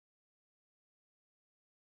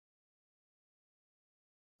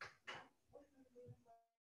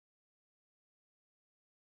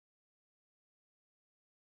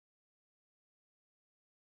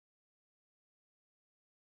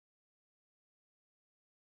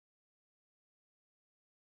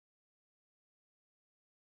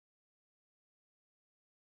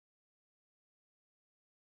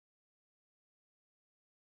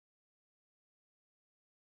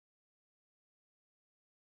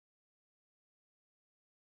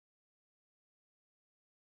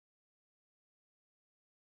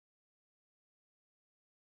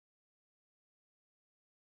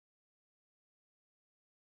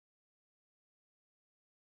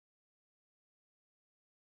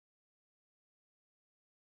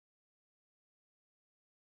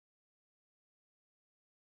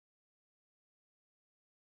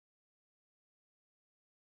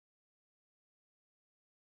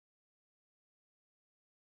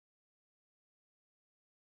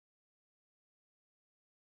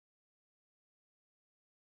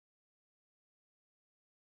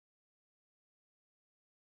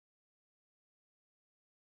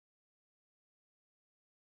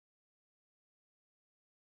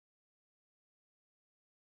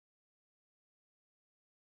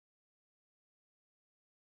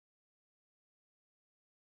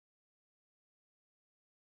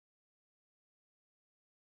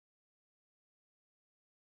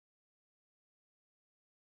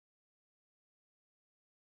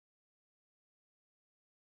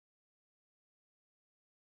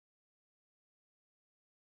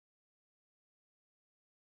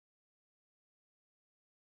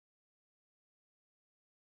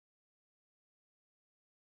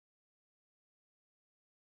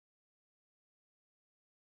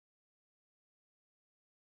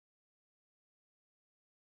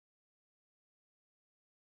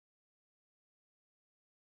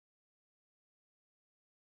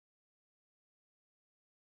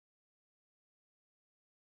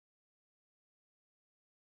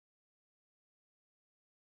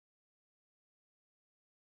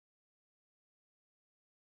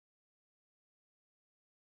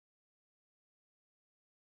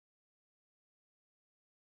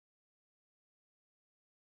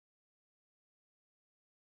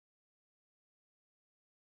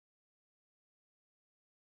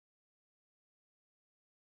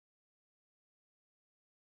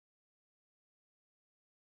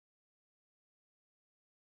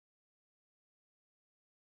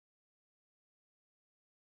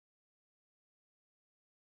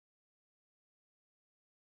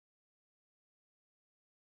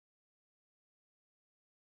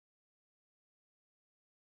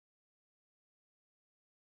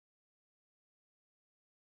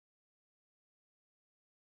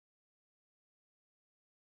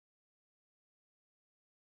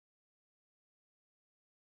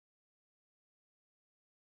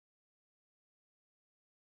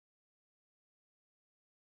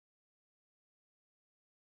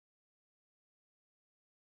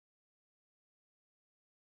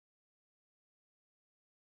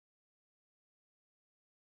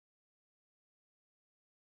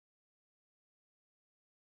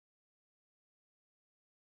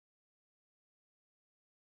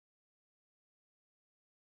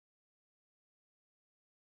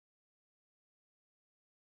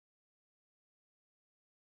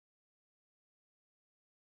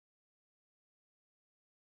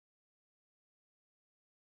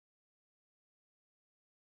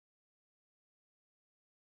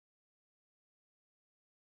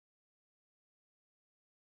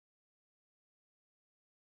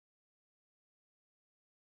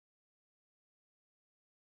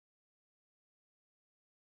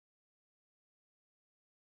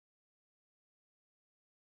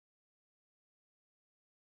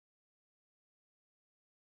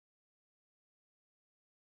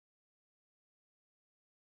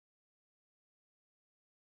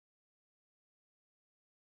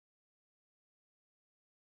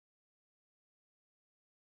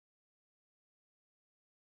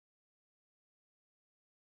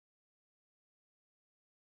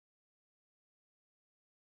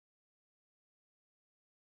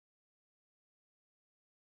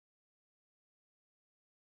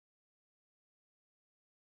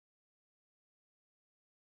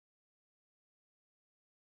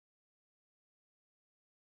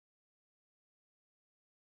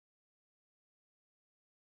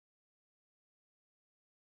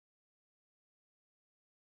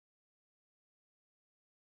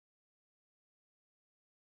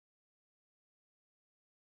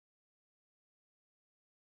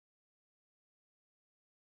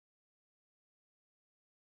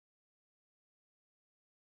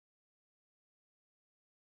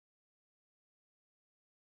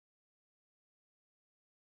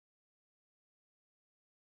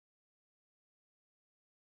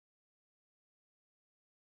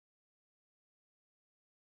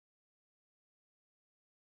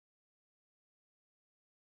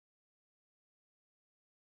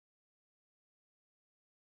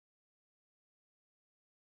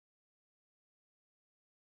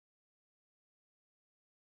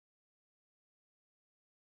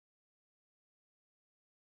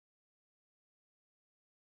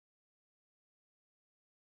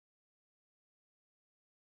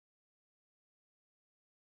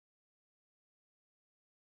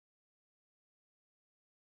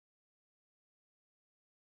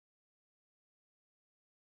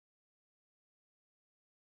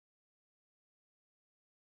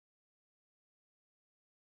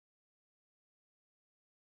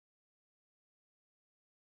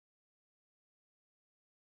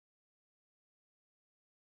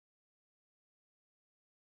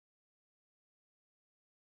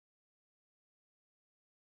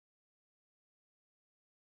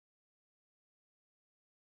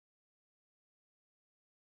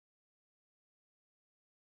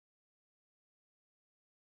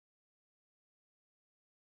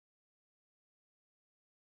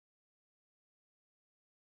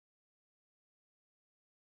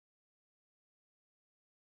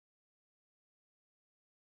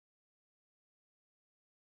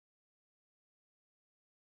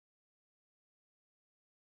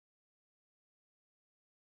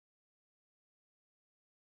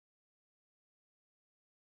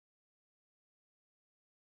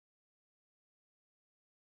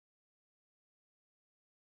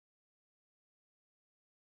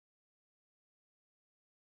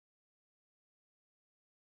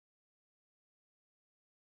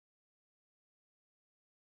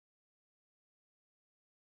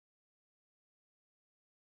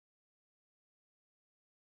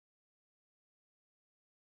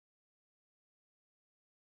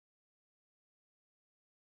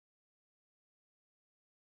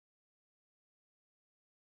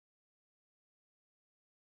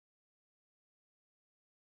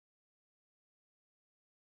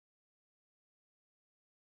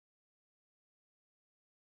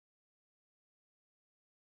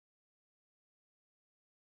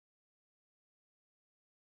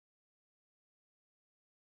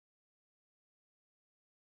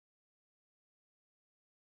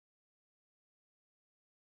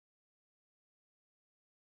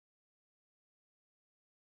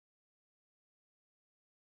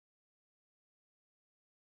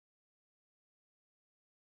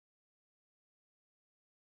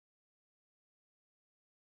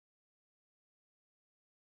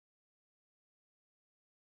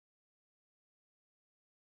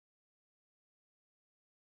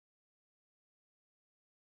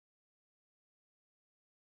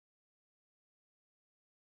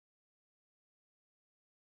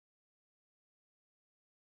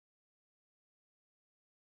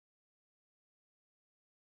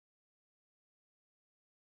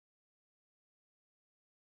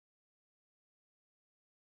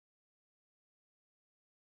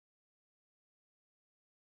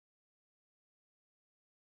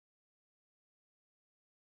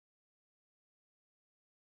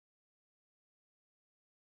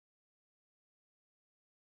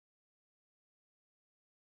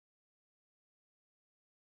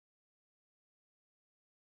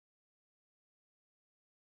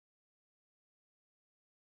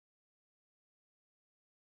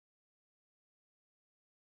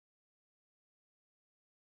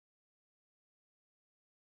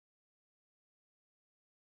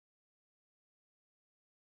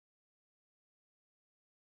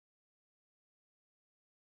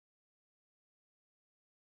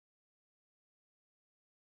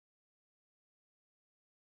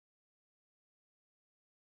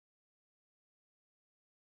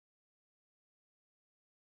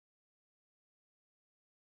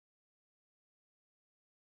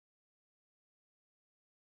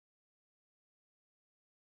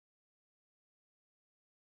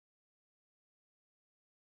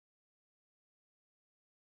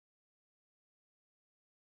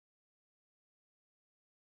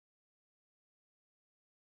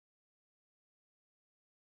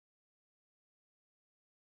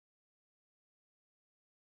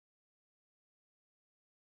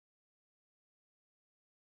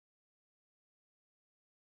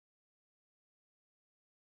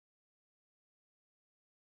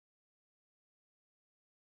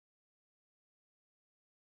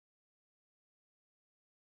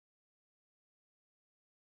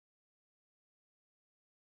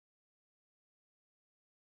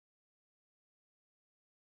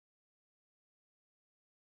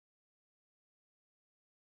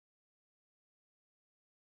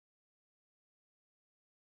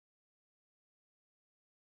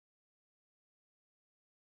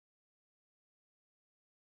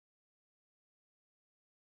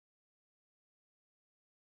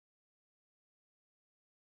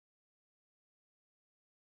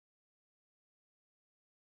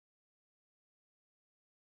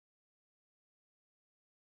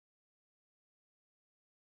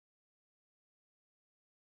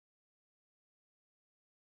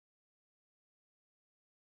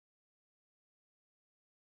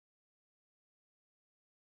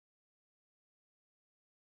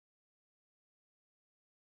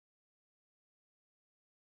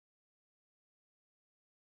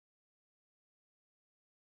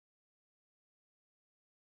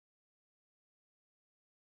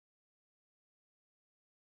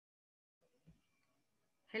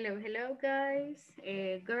Hello, hello, guys.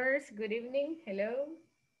 Girls, good evening. Hello.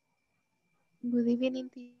 Good evening,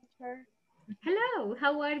 teacher. Hello,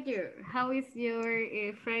 how are you? How is your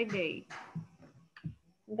Friday?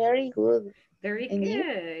 Very good. Very And you?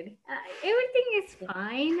 good. Everything is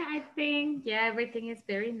fine, I think. Yeah, everything is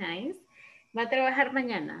very nice. ¿Va a trabajar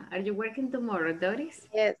mañana? Are you working tomorrow, Doris?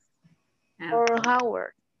 Yes. Ah, For okay.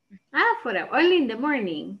 Howard. Only in the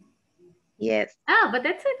morning. Yes. But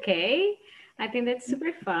that's okay. I think that's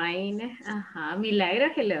super fine. Milagro,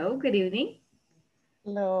 hello, good evening.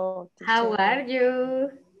 Hello, How teacher. are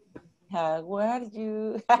you? How are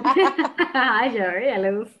you? Sure, ya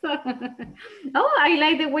le gustó. Oh, I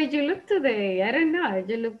like the way you look today. I don't know,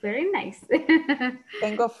 you look very nice.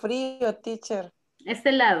 Tengo frío, teacher.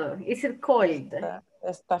 Este lado, is it cold?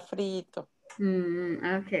 Está frito.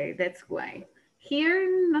 Okay, that's why. Here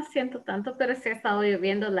no siento tanto, pero sí ha estado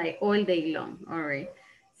lloviendo like all day long. All right,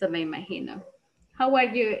 so me imagino. How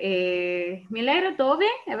are you? Milagro, ¿todo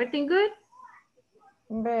bien? Everything good?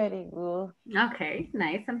 Very good. Okay,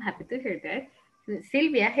 nice. I'm happy to hear that.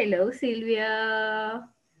 Silvia, hello, Silvia.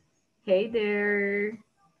 Hey there.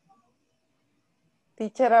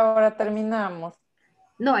 Teacher, ahora terminamos.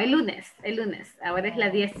 No, el lunes, ahora es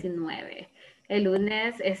la 19. El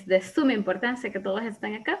lunes es de suma importancia que todos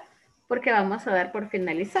estén acá porque vamos a dar por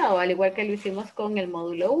finalizado, al igual que lo hicimos con el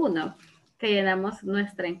módulo 1, que llenamos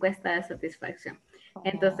nuestra encuesta de satisfacción.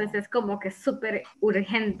 Entonces es como que súper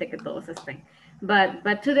urgente que todos estén.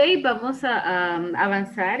 But today vamos a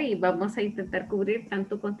avanzar y vamos a intentar cubrir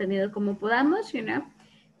tanto contenido como podamos,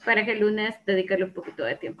 para que el lunes dedicarle un poquito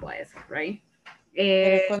de tiempo a eso, right?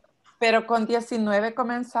 Pero con 19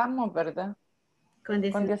 comenzamos, ¿verdad? Con Con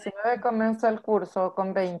 19, 19 comenzó el curso,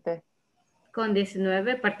 con 20. con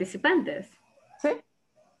 19 participantes. ¿Sí?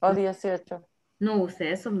 ¿O 18? No,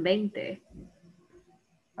 ustedes son 20.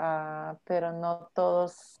 Pero no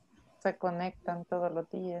todos se conectan todos los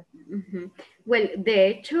días. Well, de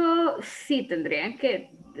hecho, sí,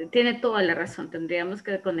 tiene toda la razón, tendríamos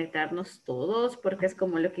que conectarnos todos porque es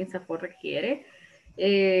como lo que INSAFORP requiere.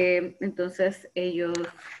 Entonces,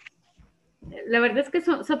 la verdad es que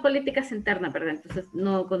son políticas internas, ¿verdad? Entonces,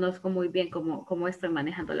 no conozco muy bien cómo están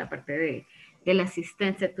manejando la parte de la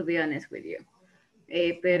asistencia, to be honest with you.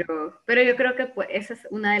 Pero yo creo que pues, esa es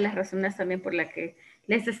una de las razones también por la que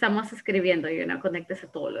les estamos escribiendo y no conéctese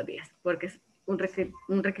todos los días, porque es un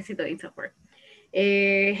requisito de INSAFORP.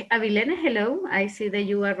 Avilene, hello, I see that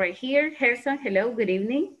you are right here. Gerson, hello, good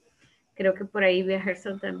evening. Creo que por ahí ve a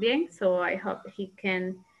Gerson también, so I hope he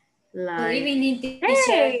can Good like... evening, teacher.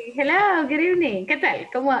 Hey, hello, good evening. ¿Qué tal?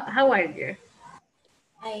 How are you?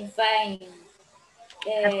 I'm fine.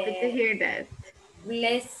 Happy to hear that.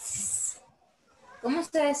 ¿Cómo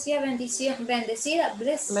se decía bendición? Bendecida,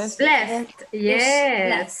 blessed. Blessed, yes.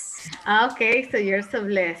 Blessed. Okay, so you're so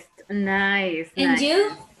blessed. Nice. And nice.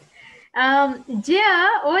 you?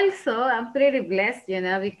 Yeah, also I'm pretty blessed,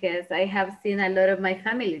 because I have seen a lot of my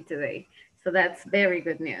family today. So that's very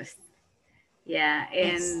good news. Yeah,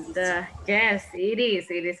 and yes, it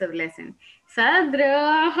is a blessing.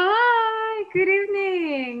 Sandra, hi, good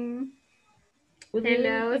evening.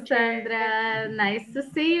 Hello, Sandra. Nice to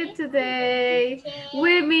see you today.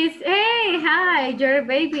 We miss. Hey, hi, you're a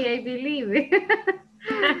baby, I believe.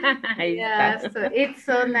 Yeah, so it's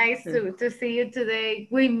so nice to see you today.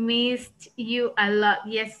 We missed you a lot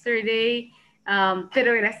yesterday,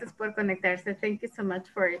 pero gracias por conectarse. Thank you so much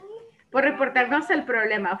por reportarnos el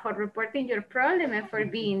problema, for reporting your problem and for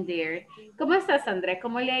being there. ¿Cómo estás, Sandra?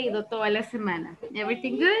 ¿Cómo le ha ido toda la semana?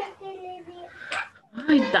 Everything good?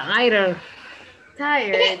 I'm tired.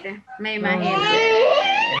 Tired, me imagino.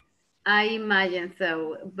 I imagine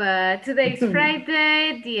so. But today's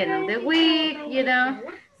Friday, the end of the week,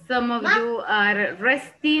 Some of you are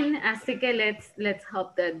resting, así que let's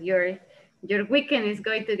hope that your weekend is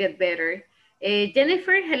going to get better.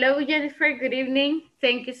 Jennifer, hello Jennifer, good evening.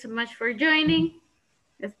 Thank you so much for joining.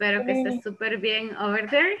 Espero que estés súper bien over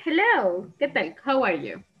there. Hello, ¿qué tal? How are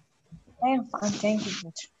you? I'm fine, thank you,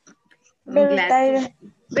 teacher. I'm glad.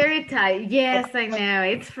 Very tired. Yes, I know.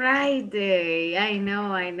 It's Friday. I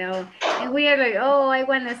know. And we are like, oh, I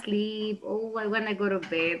want to sleep. Oh, I want to go to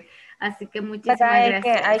bed. Así que muchísimas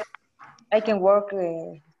gracias. I can work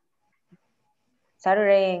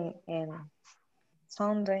Saturday and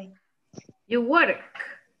Sunday. You work?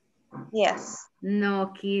 Yes.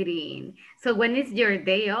 No kidding. So when is your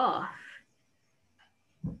day off?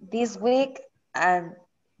 This week I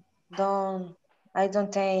don't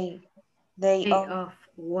take day off.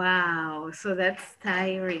 Wow, so that's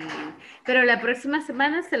tiring. Pero la próxima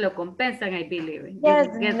semana se lo compensan, I believe. Yes,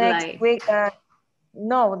 You get next week.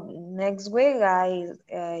 No, next week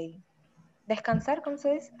Descansar, ¿cómo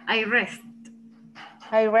se dice? I rest.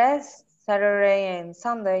 I rest Saturday and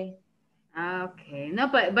Sunday. Ah, okay. No,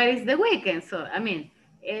 but it's the weekend, so, I mean,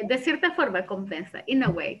 de cierta forma compensa. In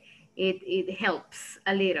a way, it helps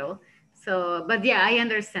a little. So, but yeah, I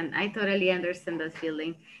understand. I totally understand that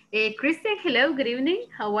feeling. Christian, hello, good evening.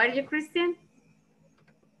 How are you, Christian?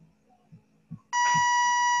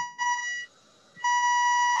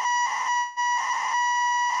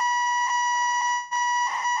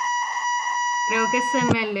 Creo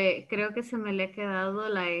que se me le ha quedado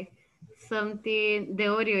like something, the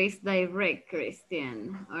audio is direct,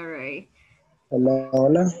 Christian. All right. Hola,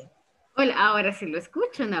 hola. Hola, ahora sí lo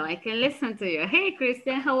escucho. Now I can listen to you. Hey,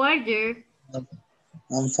 Christian, how are you?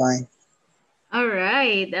 I'm fine. All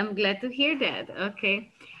right, I'm glad to hear that. Okay.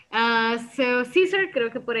 So Cesar,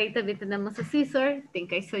 creo que por ahí también tenemos a Cesar.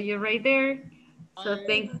 Think I saw you right there. So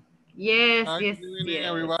yes, Hi, yes, good evening, yes.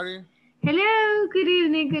 everybody. Hello, good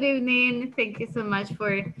evening, good evening. Thank you so much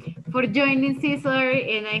for joining, Cesar,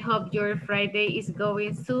 and I hope your Friday is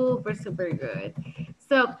going super, super good.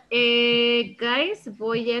 So, guys,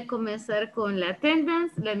 voy a comenzar con la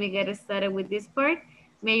attendance. Let me get started with this part.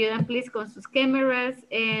 Me ayudan, please, con sus cameras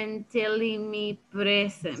and telling me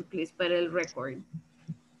present, please, para el record.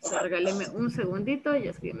 So, regáleme un segundito.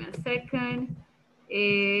 Just give me a second.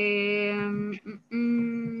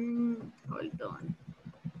 Hold on.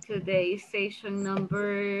 Today's session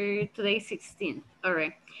number, today's 16. All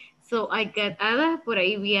right. So I got Ada, por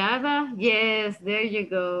ahí vi Ada. Yes, there you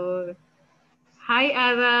go. Hi,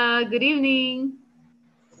 Ada. Good evening.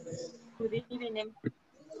 Good evening.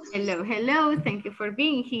 Hello, hello. Thank you for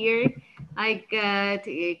being here. I got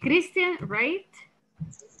Christian, right?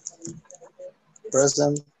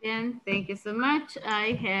 Present. And thank you so much.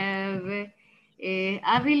 I have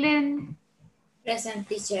Avilen. Present,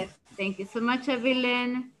 teacher. Thank you so much,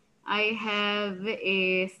 Avilen. I have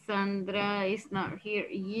Sandra is not here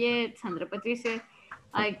yet. Sandra Patricia.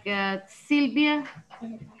 I got Sylvia.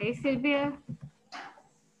 Hey, Sylvia.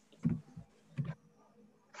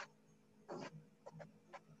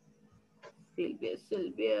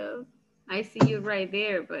 Sylvia. I see you right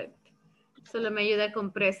there, but solo me ayuda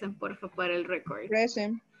con present, porfa, para el record.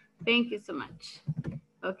 Present. Thank you so much.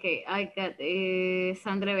 Okay, I got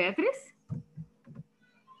Sandra Beatriz.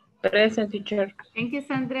 Present, teacher. Thank you,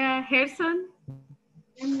 Sandra. Gerson.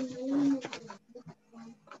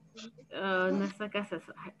 Nuestra casa es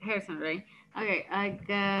Gerson, right? Okay, I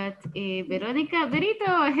got Verónica.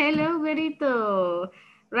 Verito, hello, Verito.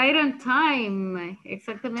 Right on time.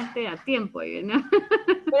 Exactamente a tiempo, you know.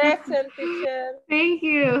 Present, teacher. Thank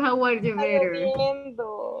you. How are you, Está Vero?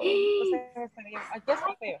 lloviendo. Aquí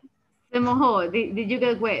está feo. Se mojó. Did you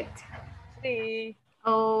get wet? Sí.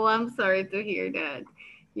 Oh, I'm sorry to hear that.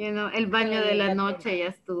 You know, el baño de la noche ya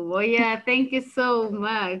estuvo. Yeah, thank you so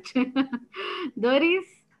much. Doris?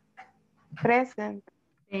 Present.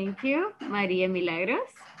 Thank you. María Milagros?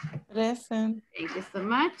 Present. Thank you so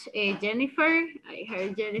much. Jennifer? I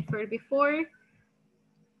heard Jennifer before.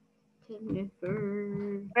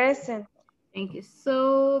 Jennifer. Present. Thank you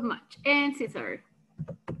so much. And Cesar?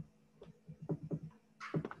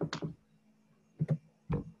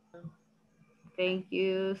 Thank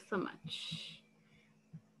you so much.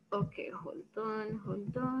 Okay, hold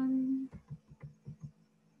on.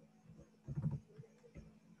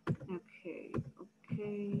 Okay.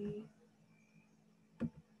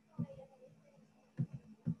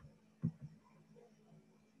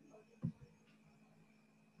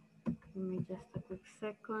 Give me just a quick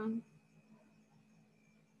second.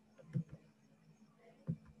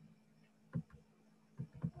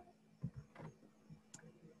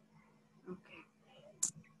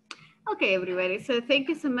 Okay, everybody. So thank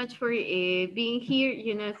you so much for being here.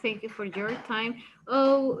 You know, thank you for your time.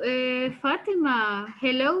 Oh, Fatima.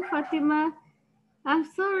 Hello, Fatima. I'm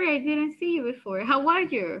sorry I didn't see you before. How are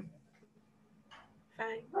you?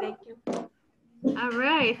 Fine, thank you. All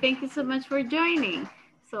right. Thank you so much for joining.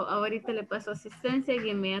 So ahorita le paso asistencia.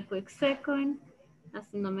 Give me a quick second.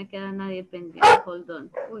 Así no me queda nadie pendiente. Hold on.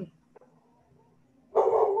 Uy.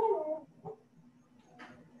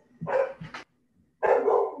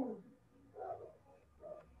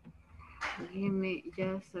 Give me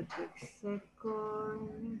just a quick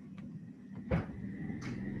second.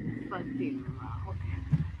 Fatima, okay.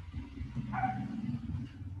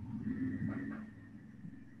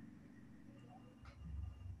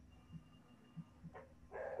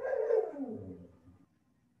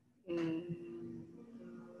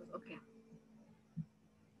 Okay.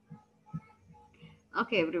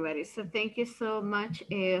 Okay, everybody. So thank you so much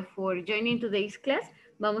for joining today's class.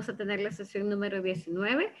 Vamos a tener la sesión número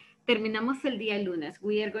 19. Terminamos el día lunes.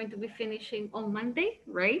 We are going to be finishing on Monday,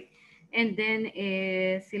 right? And then,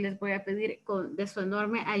 sí les voy a pedir de su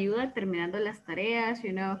enorme ayuda terminando las tareas,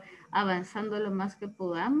 avanzando lo más que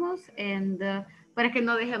podamos, and, para que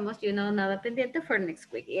no dejemos, nada pendiente for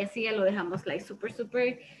next week. Y así ya lo dejamos like super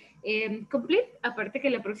complete. Aparte que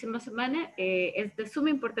la próxima semana es de suma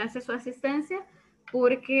importancia su asistencia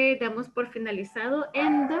porque damos por finalizado,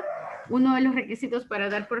 and uno de los requisitos para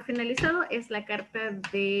dar por finalizado es la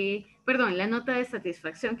la nota de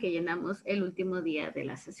satisfacción que llenamos el último día de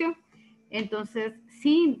la sesión. Entonces,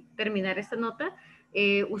 sin terminar esta nota,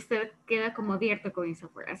 usted queda como abierto con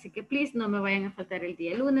INSAFORP. Así que, please, no me vayan a faltar el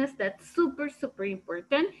día lunes. That's super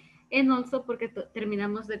important. And also porque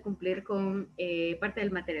terminamos de cumplir con parte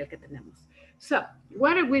del material que tenemos. So,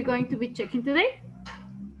 what are we going to be checking today?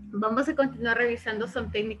 Vamos a continuar revisando some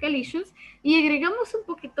technical issues y agregamos un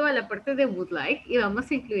poquito a la parte de would like y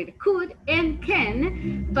vamos a incluir could and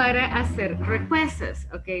can para hacer requests,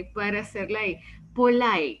 ¿ok? Para hacer like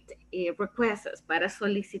polite requests, para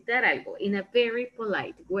solicitar algo in a very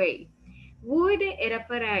polite way. Would era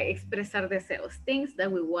para expresar deseos, things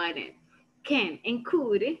that we wanted. Can and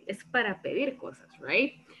could es para pedir cosas,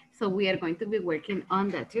 right? So we are going to be working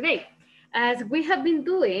on that today. As we have been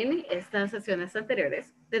doing estas sesiones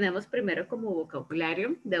anteriores, tenemos primero como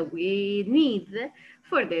vocabulario that we need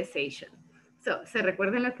for this session. So, ¿se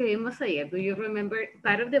recuerdan lo que vimos ayer? Do you remember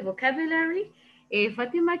part of the vocabulary?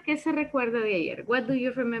 Fátima, ¿qué se recuerda de ayer? What do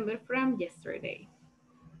you remember from yesterday?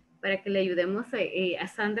 Para que le ayudemos a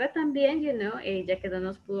Sandra también, ya que no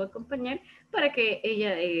nos pudo acompañar, para que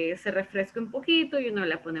ella se refresque un poquito,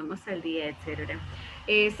 la ponemos al día, etc.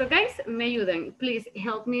 So guys, me ayudan. Please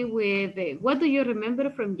help me with what do you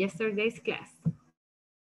remember from yesterday's class?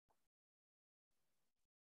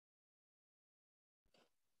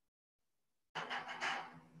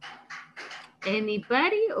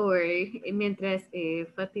 Anybody? Or mientras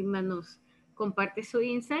Fátima nos comparte su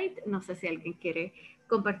insight, no sé si alguien quiere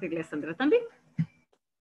compartirle a Sandra también.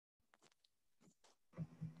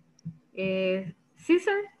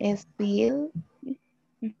 Cesar? Spill.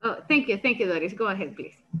 Oh, thank you, Doris. Go ahead,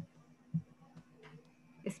 please.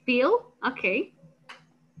 Spill, okay.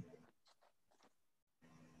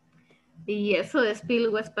 Yes, so the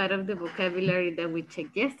spill was part of the vocabulary that we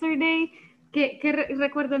checked yesterday. ¿Qué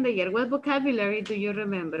recuerdan de ayer? What vocabulary do you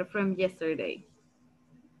remember from yesterday?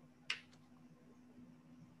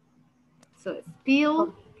 So,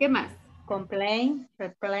 spill, ¿qué más? Complain,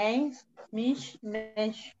 replace,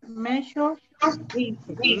 measure.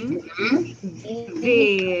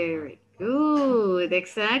 Very good,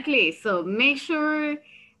 exactly. So measure,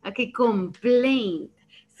 okay, complaint.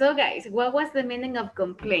 So guys, what was the meaning of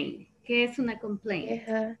complaint? ¿Qué es una complaint?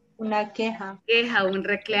 Una queja. Queja, un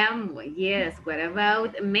reclamo. Yes, what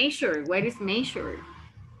about measure? What is measure?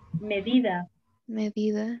 Medida.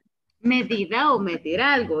 Medida. Medida o medir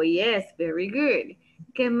algo. Yes, very good.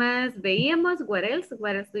 ¿Qué más veíamos? What else?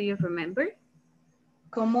 What else do you remember?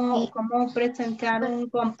 ¿Cómo presentar un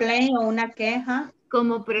complaint o una queja?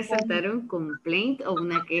 ¿Cómo presentar un complaint o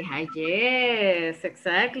una queja? Yes,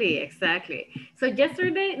 exactly. So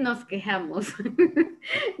yesterday nos quejamos.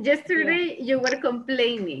 Yesterday you were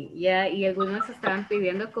complaining, yeah, y algunos estaban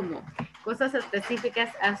pidiendo como cosas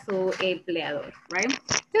específicas a su empleador, right?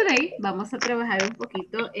 Today vamos a trabajar un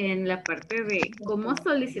poquito en la parte de cómo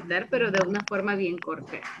solicitar, pero de una forma bien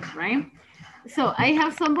cortés, right? So I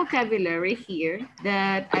have some vocabulary here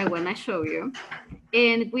that I want to show you.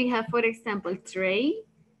 And we have, for example, tray,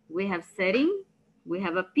 we have setting, we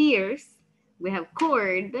have appears, we have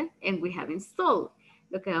cord, and we have install.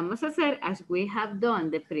 Lo que vamos a hacer, as we have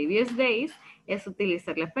done the previous days, es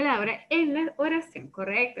utilizar la palabra en la oración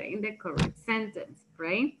correcta, in the correct sentence,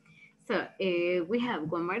 right? So, we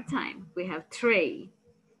have, one more time, we have tray,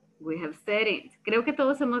 we have settings. Creo que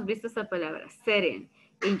todos hemos visto esa palabra, setting,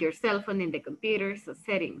 in your cell phone, in the computer, so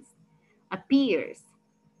settings. Appears,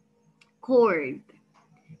 cord,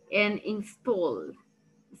 and install.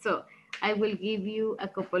 So, I will give you a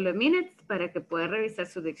couple of minutes para que pueda revisar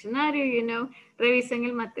su diccionario, Revisen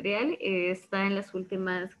el material, está en las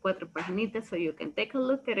últimas 4 paginitas, so you can take a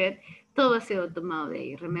look at it. Todo ha sido tomado de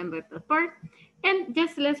ahí, remember that part. And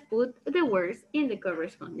just let's put the words in the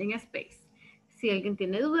corresponding space. Si alguien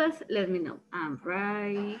tiene dudas, let me know. I'm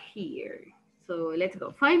right here. So, let's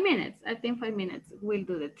go. 5 minutes. I think 5 minutes will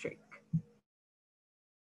do the trick.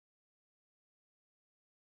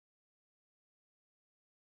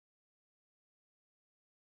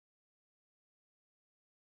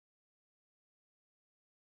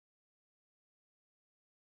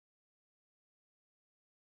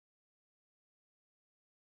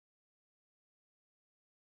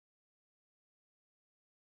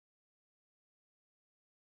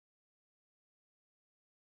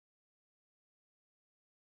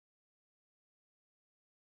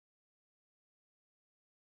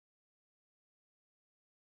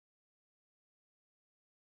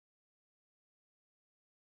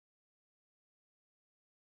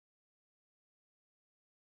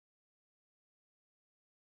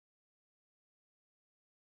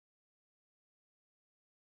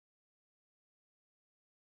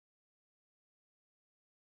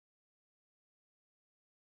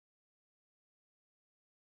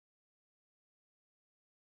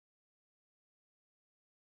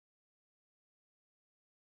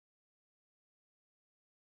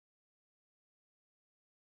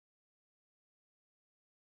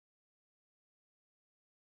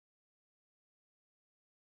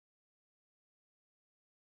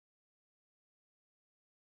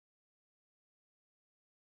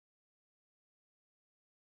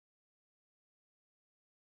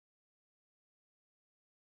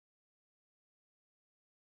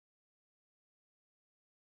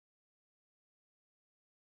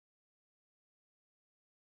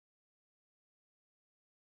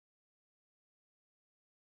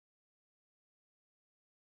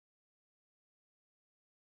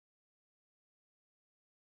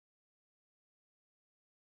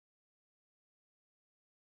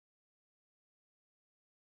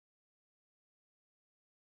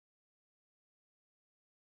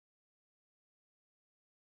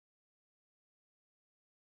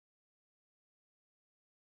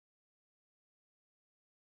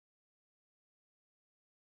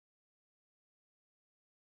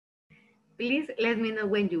 please let me know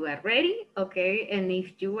when you are ready, okay? And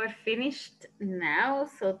if you are finished now,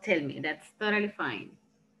 so tell me, that's totally fine.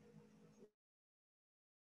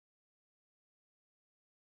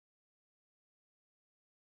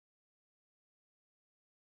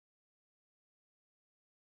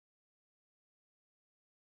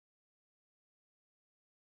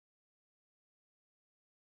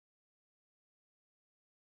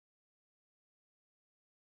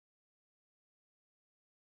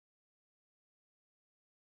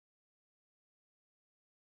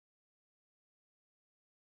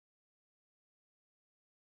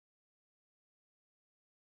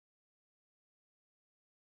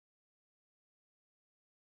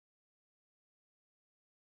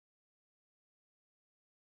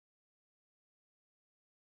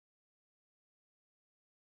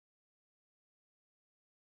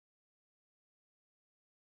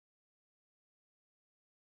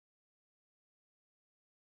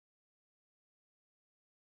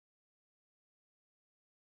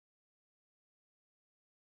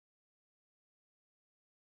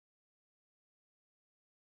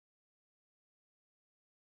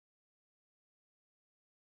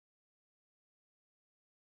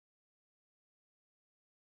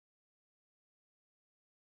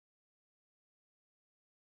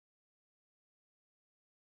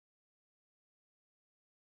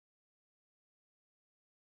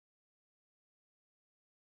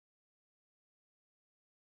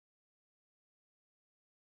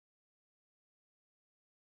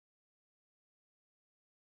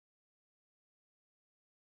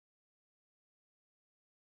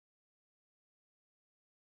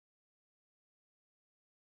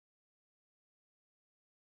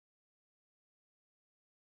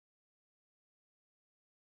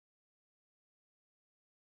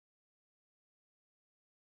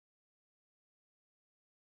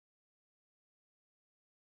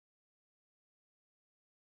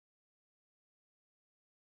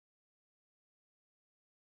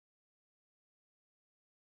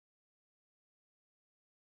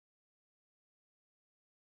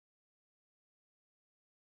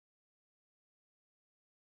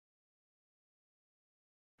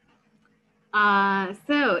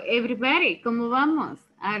 So everybody, ¿cómo vamos?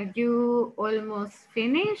 Are you almost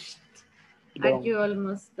finished? Are Done. you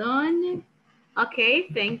almost done? Okay,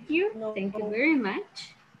 thank you. Thank you very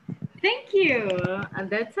much. Thank you.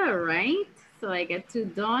 That's all right. So I get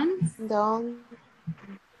 2 dons. Done.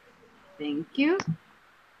 Thank you.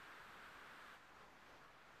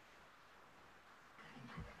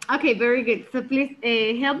 Okay, very good. So please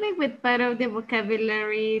help me with part of the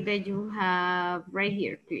vocabulary that you have right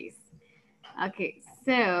here, please. Okay,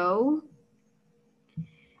 so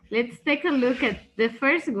let's take a look at the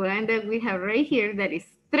first one that we have right here, that is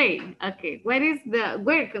tray. Okay,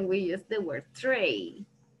 where can we use the word tray?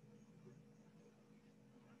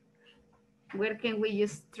 Where can we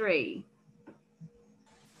use tray?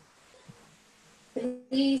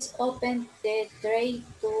 Please open the tray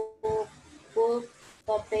to put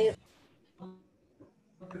paper.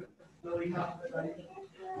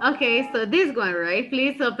 Okay, so this one, right?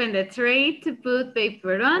 Please open the tray to put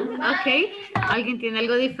paper on. Okay. ¿Alguien tiene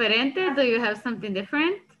algo diferente? Do you have something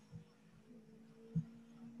different?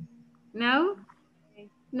 No?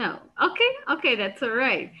 No. Okay, that's all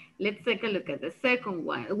right. Let's take a look at the second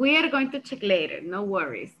one. We are going to check later, no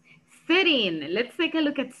worries. Setting. Let's take a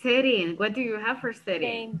look at setting. What do you have for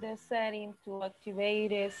setting? Change the setting to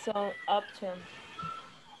activate some option.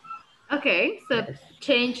 Okay, so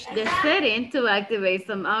change the setting to activate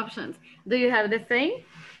some options. Do you have the same?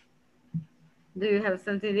 Do you have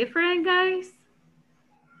something different, guys?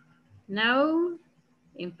 No?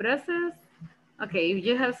 In process? Okay, if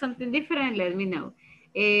you have something different, let me know.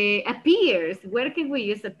 Appears, where can we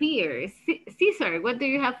use appears? Cesar, what do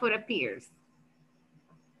you have for appears?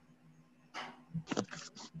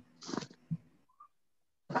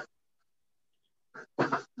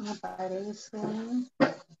 Aparece.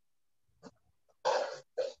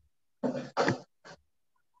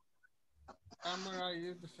 Camera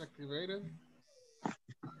is deactivated.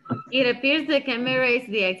 It appears the camera is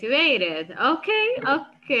deactivated.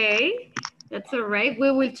 Okay. That's all right.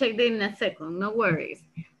 We will check that in a second. No worries.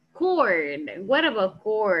 Cord. What about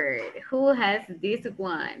cord? Who has this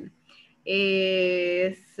one?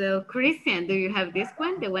 So Christian, do you have this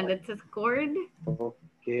one? The one that says cord?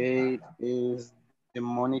 Okay, is the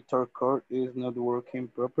monitor cord is not working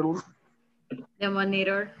properly? The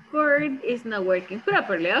monitor cord is not working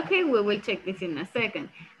properly. Okay, we will check this in a second.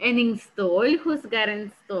 And install, who's got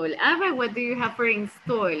install? Ava, what do you have for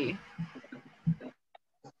install?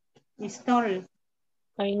 Install.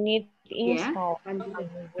 I need Yeah. install on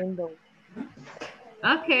the window.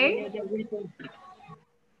 Okay.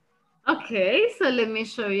 Okay, so let me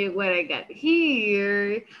show you what I got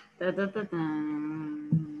here. Da, da, da, da.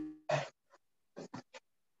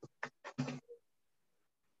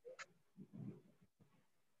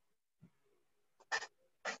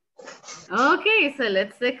 Okay, so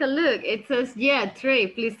let's take a look. It says, yeah, tray.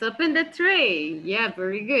 Please open the tray. Yeah,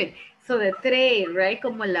 very good. So the tray, right?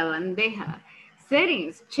 Como la bandeja.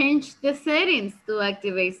 Settings. Change the settings to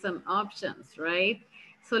activate some options, right?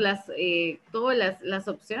 So todas las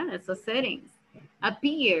opciones, so settings.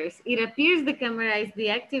 Appears. It appears the camera is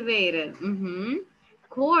deactivated.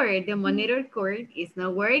 Cord, the monitor cord is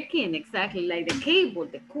not working. Exactly like the cable,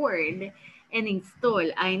 the cord. And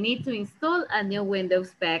install. I need to install a new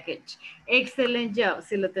Windows package. Excellent job.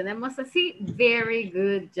 Si lo tenemos así, very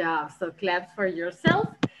good job. So clap for yourself.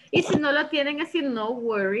 Y si no lo tienen así, no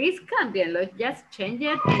worries, cámbienlo. Just change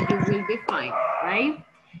it and you will be fine, right?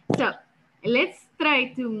 So let's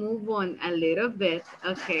try to move on a little bit,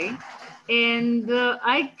 okay? And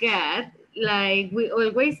I got, like we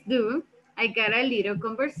always do, I got a little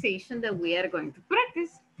conversation that we are going to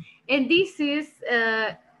practice. And this is,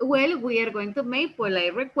 well, we are going to make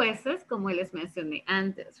polite requests, como les mencioné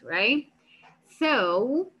antes, right?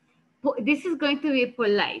 So, this is going to be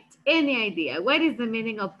polite. Any idea? What is the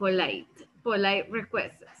meaning of polite? Polite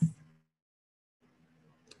requests.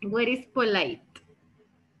 What is polite?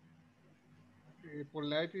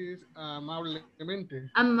 Polite is amablemente.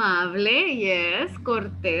 Amable, yes.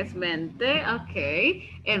 Cortésmente, okay.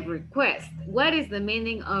 And request. What is the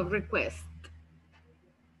meaning of request?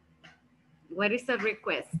 What is a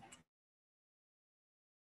request?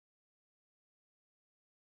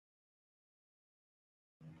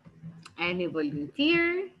 Any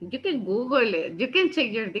volunteer? You can Google it. You can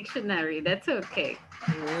check your dictionary. That's okay.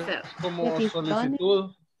 Es como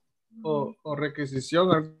solicitud o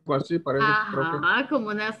requisición, algo así, parece. Ajá, como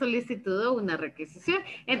una solicitud o una requisición.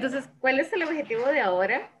 Entonces, ¿cuál es el objetivo de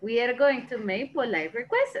ahora? We are going to make polite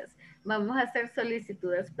requests. Vamos a hacer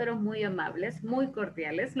solicitudes, pero muy amables, muy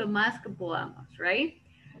cordiales, lo más que podamos, right?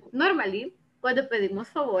 Normally, cuando pedimos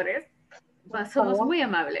favores, somos muy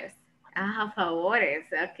amables. Ajá, favores.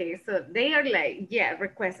 Okay, so they are like, yeah,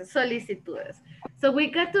 requests, solicitudes. So we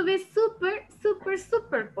got to be super, super,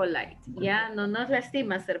 super polite. Yeah, no nos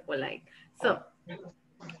lastima ser polite. So,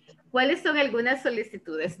 ¿cuáles son algunas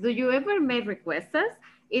solicitudes? Do you ever make requests?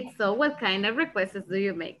 If so, what kind of requests do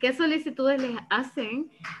you make? ¿Qué solicitudes les hacen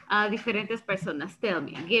a diferentes personas? Tell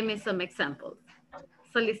me, give me some examples.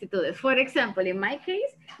 Solicitudes. For example, in my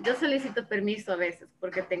case, yo solicito permiso a veces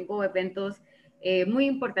porque tengo eventos muy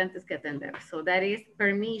importantes que atender. So that is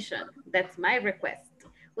permission. That's my request.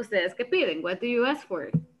 ¿Ustedes qué piden? What do you ask for?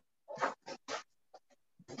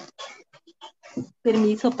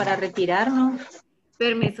 Permiso para retirarnos.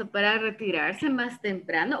 Permiso para retirarse más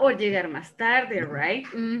temprano o llegar más tarde, right?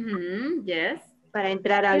 Yes. Para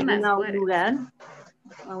entrar a algún lugar,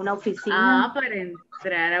 a una oficina. Ah, para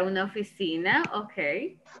entrar a una oficina,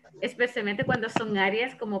 ok. Especialmente cuando son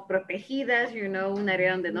áreas como protegidas, you know, un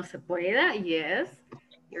área donde no se pueda. Yes,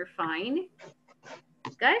 you're fine.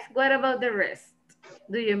 Guys, what about the rest?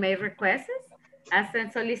 Do you make requests?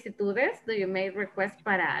 ¿Hacen solicitudes? Do you make requests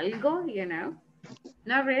para algo, you know?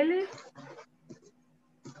 Not really?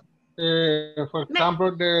 For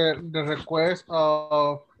example, the request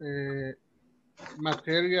of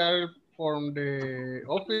material from the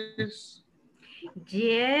office.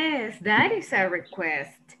 Yes, that is a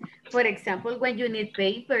request. For example, when you need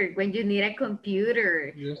paper, when you need a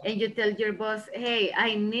computer, yes. And you tell your boss, hey,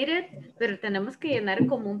 I need it, pero tenemos que llenar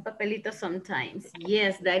como un papelito sometimes.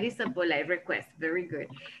 Yes, that is a polite request. Very good.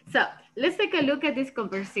 So let's take a look at this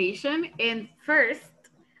conversation. And first,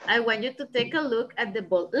 I want you to take a look at the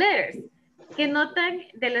bold letters. ¿Qué notan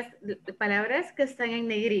de las palabras que están en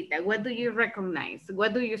negrita? What do you recognize?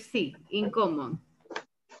 What do you see in common?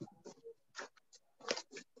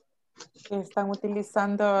 Están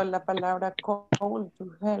utilizando la palabra cold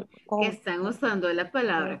to help. Que están usando la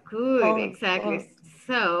palabra could, exactly.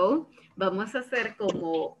 So, vamos a hacer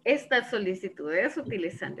como estas solicitudes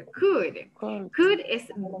utilizando could. Could es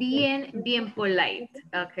bien polite,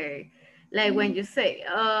 okay. Like when you say,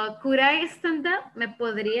 could I stand up? ¿Me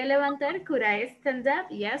podría levantar? Could I stand up?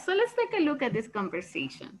 Yeah, so let's take a look at this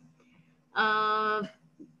conversation.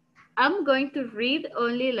 I'm going to read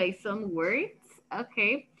only like some words,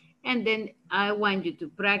 okay? And then I want you to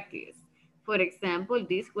practice. For example,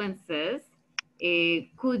 this one says,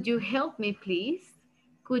 could you help me, please?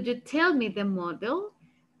 Could you tell me the model?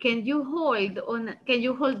 Can you hold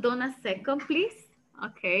on a second, please?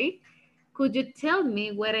 Okay. Could you tell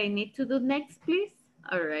me what I need to do next, please?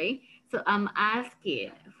 All right. So I'm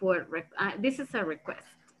asking for, this is a request,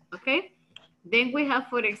 okay? Then we have,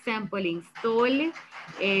 for example, install,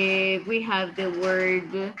 we have the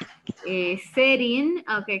word setting,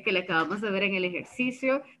 okay, que le acabamos de ver en el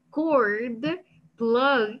ejercicio, cord,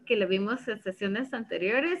 plug, que lo vimos en sesiones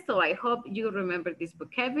anteriores, so I hope you remember this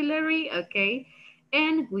vocabulary, okay?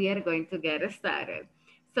 And we are going to get started.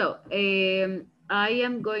 So, I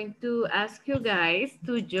am going to ask you guys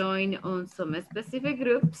to join on some specific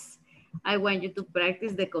groups. I want you to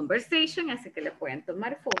practice the conversation, así que le pueden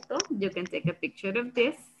tomar foto. You can take a picture of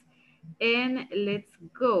this. And let's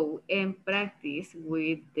go and practice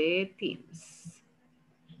with the teams.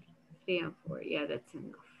 3 and 4, yeah, that's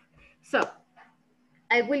enough. So,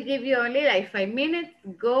 I will give you only like 5 minutes.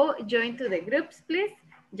 Go join to the groups, please.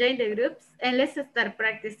 Join the groups and let's start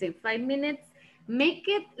practicing 5 minutes. Make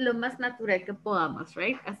it lo más natural que podamos,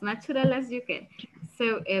 right? As natural as you can.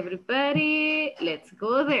 So everybody, let's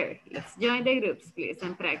go there. Let's join the groups, please,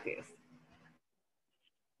 and practice.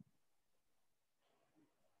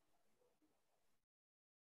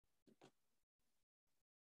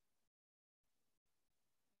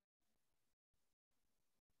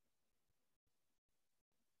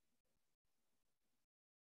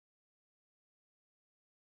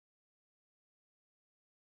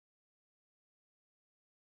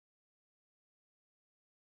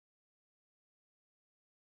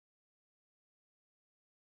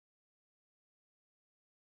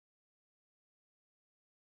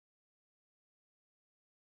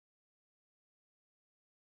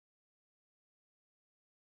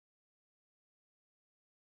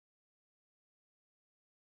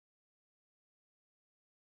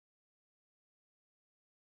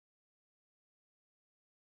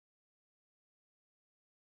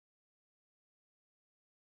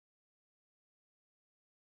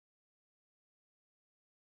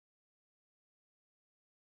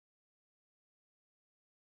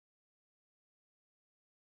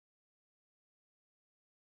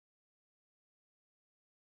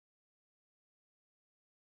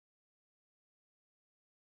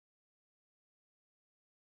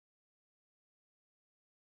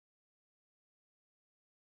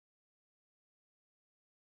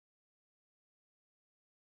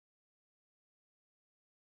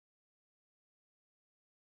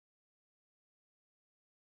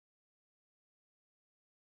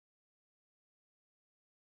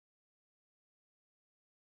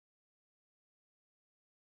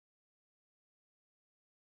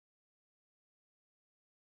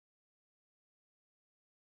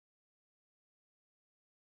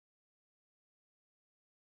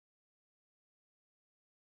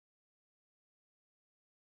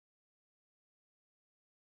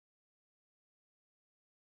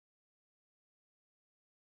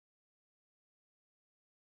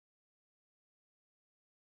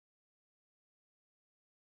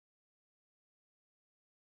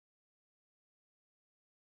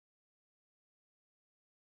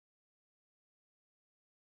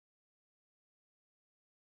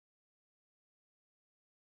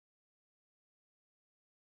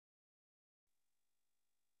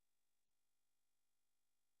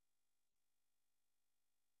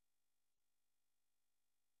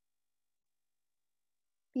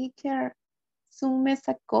 Teacher, Zoom me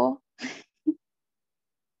sacó.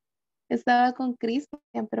 Estaba con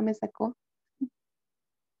Cristian, pero me sacó.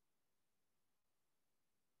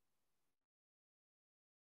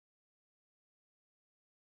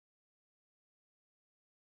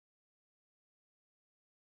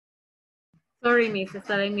 Sorry, miss,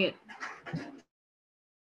 estaba en mute.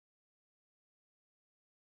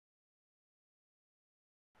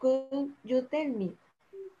 Could you tell me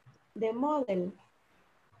the model?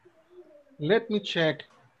 Let me check.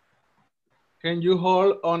 Can you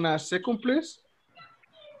hold on a second, please?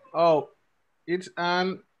 Oh, it's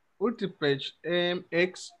an multi-page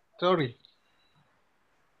MX story.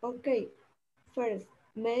 Okay, first,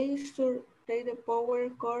 make sure that the power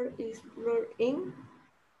cord is plugged in.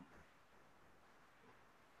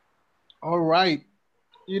 All right,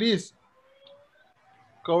 it is.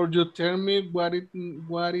 Could you tell me what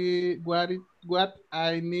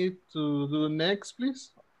I need to do next, please?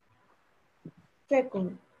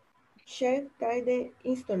 Second, check that the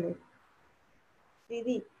installer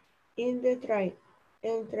CD in the drive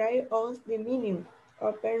and try on the menu.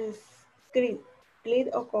 Open script,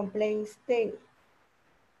 click on complaint state.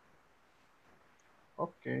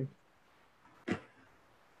 Ok.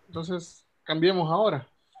 Entonces, cambiemos ahora.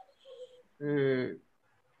 Yo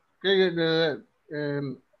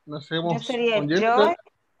Hacemos sería con Jessica. Joy.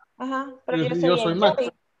 Ajá, pero yo Yo sería soy Max.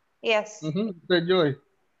 Joy. Yes. Usted Joy.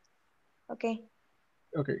 Okay.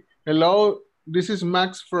 Okay. Hello, This is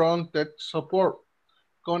Max from Tech Support.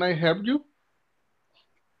 Can I help you?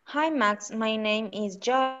 Hi, Max. My name is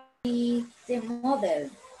Joy. The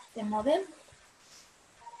model. The model?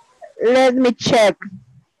 Let me check.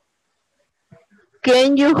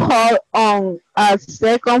 Can you hold on a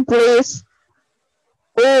second, please?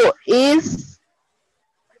 Oh, is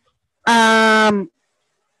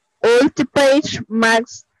multi-page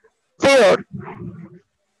max field.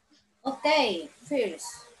 Okay, first,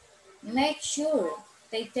 make sure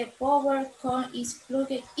that the power cord is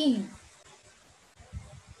plugged in.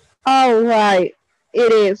 All right,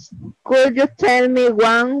 it is. Could you tell me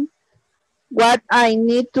what I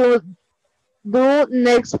need to do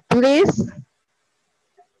next, please?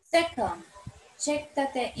 Second, check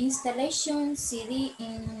that the installation CD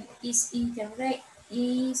is in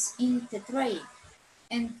the tray.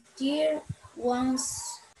 And here,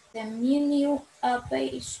 once the menu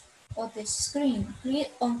appears on the screen,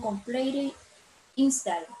 click on Complete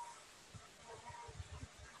Install.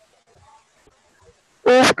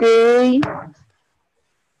 Okay.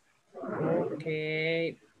 Ok.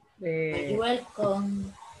 You're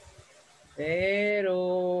welcome.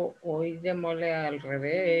 Pero hoy démosle al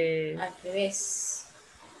revés. Al revés.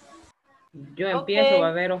 Yo empiezo,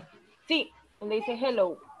 Babero. Sí, donde dice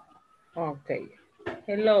hello. Okay.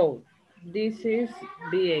 Hello, this is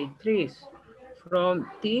Beatrice from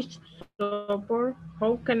Teach Support.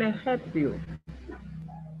 How can I help you?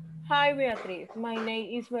 Hi, Beatriz. My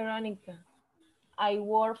name is Veronica. I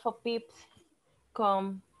work for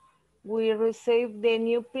Pips.com. We received the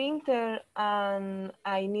new printer and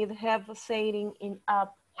I need help setting it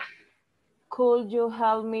up. Could you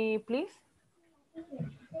help me, please?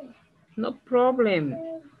 No problem,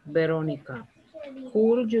 Veronica.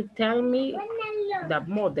 Could you tell me the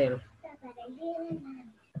model?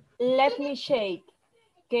 Let me check.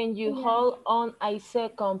 Can you hold on a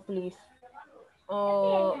second, please?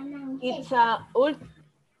 It's a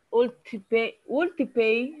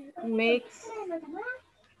multi-pay mix.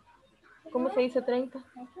 ¿Cómo se dice 30?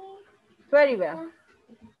 30.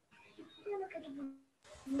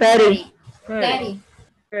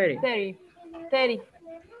 30.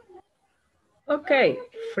 Okay,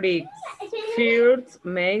 first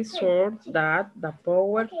make sure that the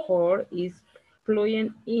power cord is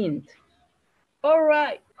plugged in. All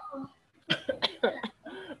right.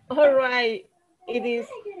 All right, it is.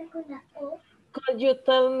 Could you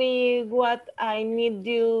tell me what I need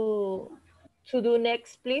you to do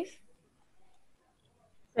next, please?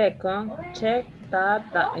 Second, check that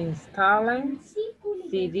the installing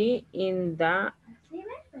CD is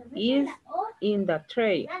in the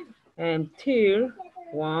tray. And third,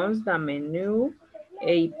 once the menu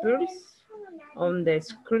appears on the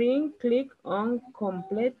screen, click on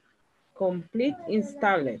complete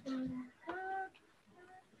installed.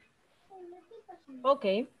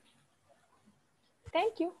 Okay.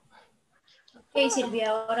 Thank you. Ok, Silvia,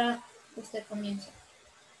 ahora usted comienza.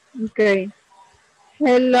 Okay.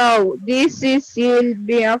 Hello, this is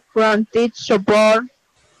Sylvia from Teach Support.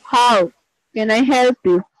 How can I help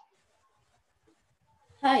you?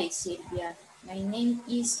 Hi, Silvia. My name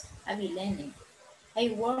is Abilene.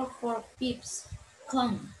 I work for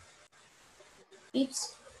Pips.com.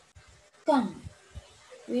 Pips.com.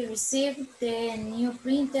 We received the new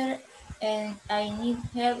printer and I need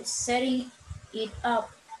help setting it up.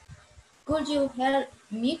 Could you help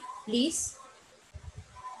me, please?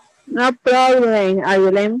 No problem,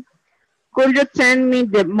 Ayelen. Could you send me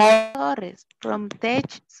the more? Torres from Tech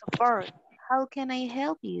Support. How can I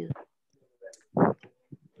help you?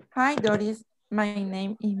 Hi, Doris. My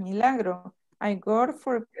name is Milagro. I work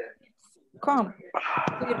for Com.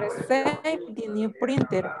 We received the new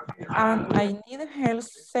printer and I need help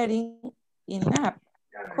setting it up.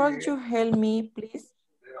 Could you help me, please?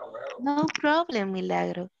 No problem,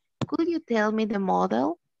 Milagro. Could you tell me the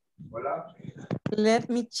model? Let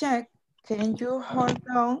me check. Can you hold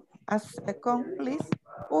on a second, please?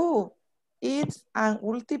 Oh, it's an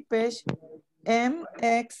multi-page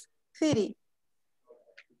MX30.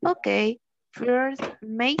 Okay, first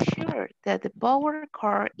make sure that the power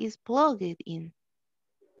cord is plugged in.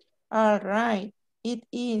 All right, it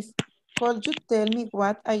is. Could you tell me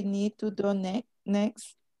what I need to do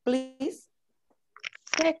next, please?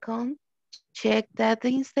 Second, check that the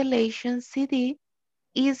installation CD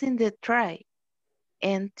is in the tray.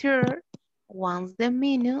 And third, once the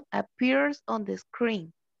menu appears on the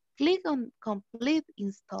screen, click on Complete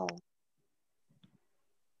Install.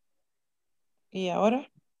 Y ahora,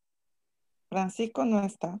 Francisco no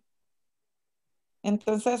está.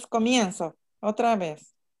 Entonces comienzo otra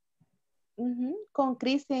vez. ¿Con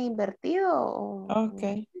Cristian invertido?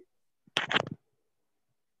 Ok.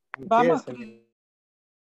 Vamos. Empieza.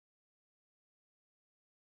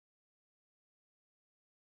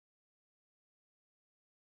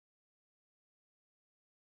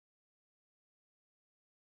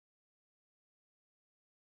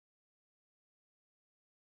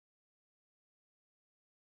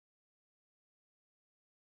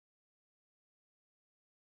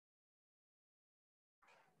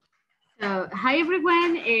 So, hi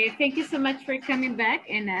everyone. Thank you so much for coming back,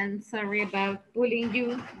 and I'm sorry about bullying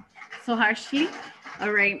you so harshly.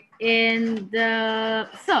 All right, and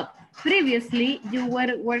so previously you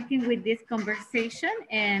were working with this conversation,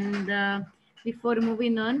 and before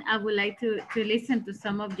moving on, I would like to listen to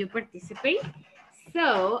some of you participate.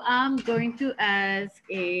 So I'm going to ask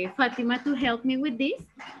Fatima to help me with this,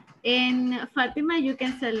 and Fatima, you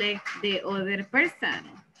can select the other person.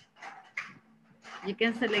 You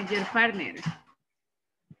can select your partner.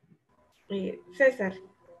 César.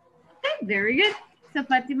 Okay, very good. So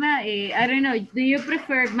Fatima, I don't know, do you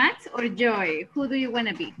prefer Max or Joy? Who do you want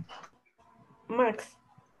to be? Max.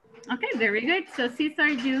 Okay, very good. So Cesar,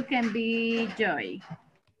 you can be Joy.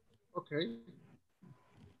 Okay.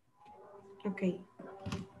 Okay.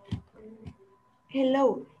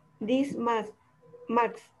 Hello, this Max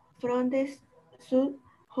from the South.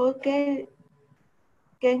 How can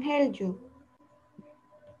help you?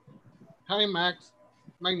 Hi, Max.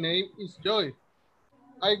 My name is Joy.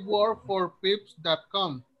 I work for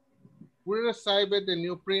pips.com. We received the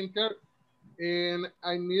new printer and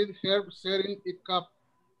I need help setting it up.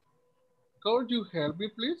 Could you help me,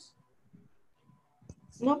 please?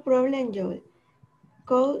 No problem, Joel.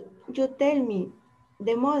 Could you tell me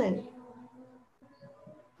the model?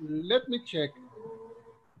 Let me check.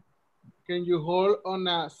 Can you hold on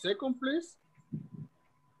a second, please?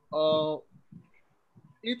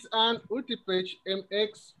 It's an Ultipage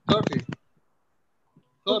MX30.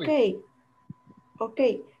 Okay.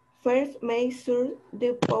 Okay. First, make sure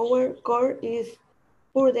the power cord is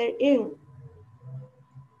plugged in.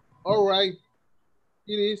 All right,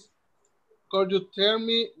 it is. Could you tell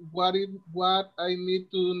me what I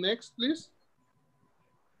need to do next, please?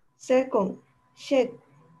 Second, check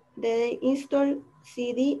the install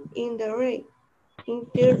CD in the array.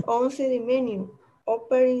 Enter 11 the menu.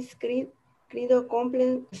 Open Credo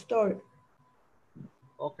Store.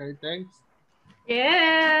 Okay, thanks.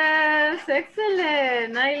 Yes,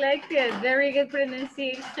 excellent. I like it. Very good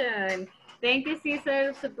pronunciation. Thank you,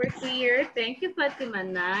 Cesar. Super clear. Thank you, Fatima.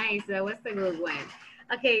 Nice. That was a good one.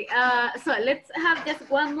 Okay, so let's have just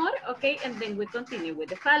one more, okay, and then we continue with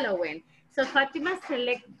the following. So Fatima,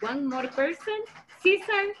 select one more person.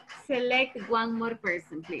 Cesar, select one more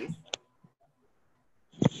person, please.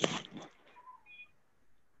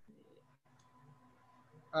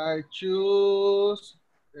 I choose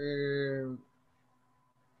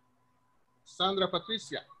Sandra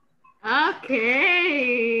Patricia.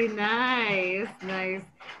 Okay, nice, nice.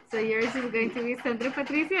 So yours is going to be Sandra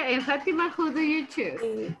Patricia. And Fatima, who do you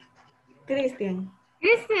choose? Christian.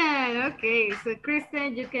 Christian, okay. So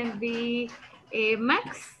Christian, you can be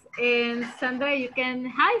Max. And Sandra, you can,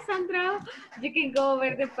 hi Sandra, you can go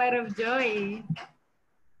over the part of Joy.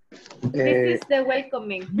 This is the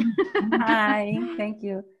welcoming. Hi, thank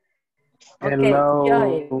you. Okay, Hello.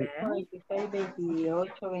 Joy.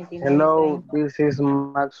 Hello, this is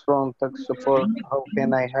Max from Tech Support. How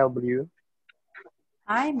can I help you?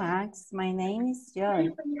 Hi, Max. My name is Joy.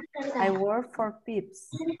 I work for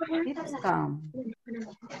Pips.com.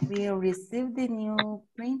 We received the new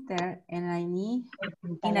printer and I need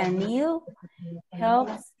help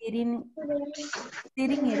setting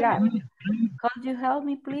it up. Could you help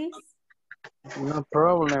me, please? No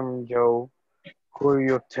problem, Joe. Could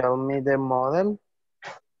you tell me the model?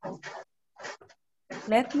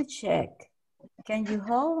 Let me check. Can you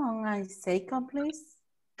hold on a second, please?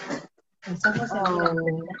 It's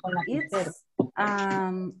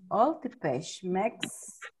Ultipage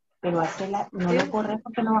Max.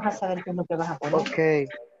 Okay.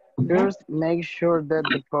 First, make sure that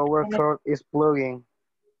the power cord is plugging.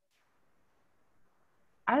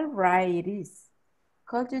 All right, it is.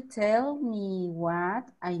 Could you tell me what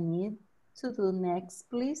I need to do next,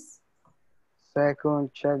 please?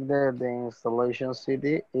 Second, check that the installation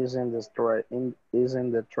CD is in the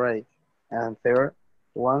tray. And third,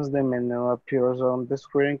 once the menu appears on the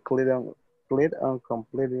screen, click on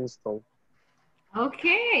complete install.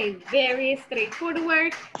 Okay, very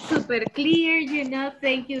straightforward, super clear, you know.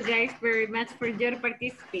 Thank you guys very much for your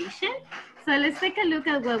participation. So let's take a look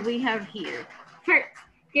at what we have here. First,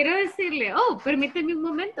 quiero decirle, oh, permíteme un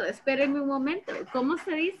momento, espérenme un momento. ¿Cómo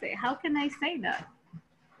se dice? How can I say that?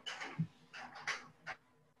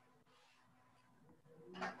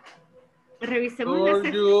 revisemos las...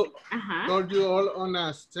 Ajá. Could you all on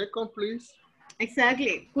a second, please?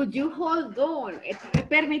 Exactly. Could you hold on?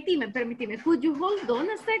 Permitime. Could you hold on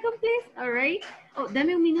a second, please? All right. Oh,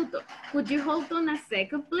 dame un minuto. Could you hold on a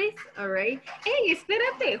second, please? All right. Hey,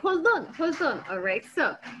 espérate. Hold on. All right.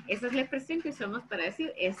 So, esa es la expresión que usamos para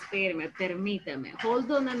decir, espérame, permítame.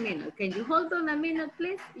 Hold on a minute. Can you hold on a minute,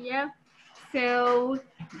 please? Yeah. So,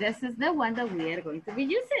 this is the one that we are going to be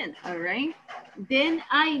using. All right. Then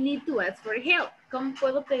I need to ask for help. ¿Cómo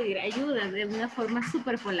puedo pedir ayuda de una forma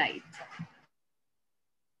super polite?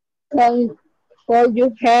 Could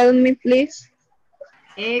you help me, please?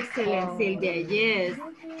 Excellent, Silvia, yes.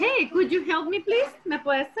 Hey, could you help me, please? ¿Me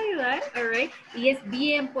puedes ayudar? All right. Y es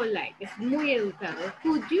bien polite, es muy educado.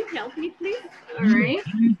 Could you help me, please? All right.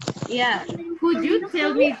 Yeah. Could you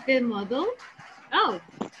tell me the model? Oh,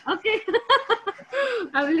 okay.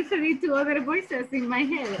 I'm listening to other voices in my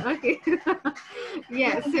head. Okay.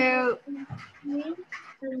 Yeah, so...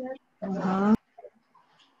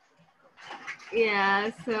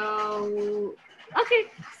 Yeah, so, okay,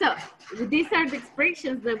 so these are the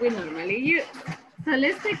expressions that we normally use. So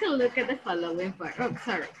let's take a look at the following part. Oh,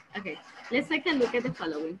 sorry. Okay, let's take a look at the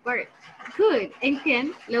following part. Could and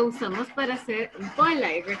can lo usamos para hacer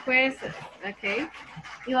polite requests, okay?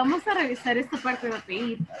 Y vamos a revisar esta parte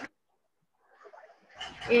rapidito.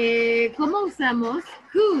 ¿Cómo usamos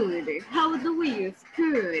could? How do we use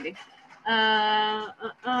could?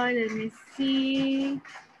 Let me see.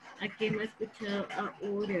 Aquí me he escuchado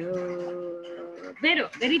ahora.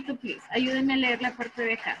 Verito, please. Ayúdenme a leer la parte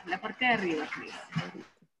de acá, la parte de arriba, please.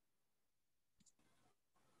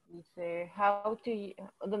 Dice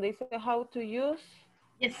donde dice how to use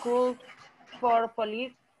yes. could for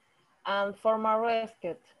polite and formal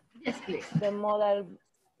rescue. Yes, please. The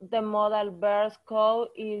modal verb code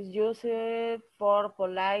is used for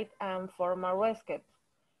polite and formal rescue.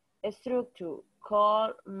 Structure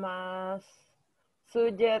call más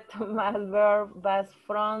subject más verb más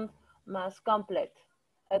front más complete.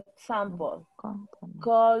 Example,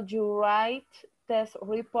 could you write test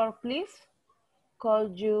report, please?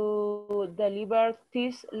 Could you deliver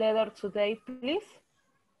this letter today, please?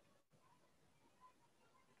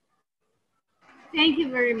 Thank you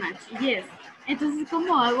very much. Yes. Entonces,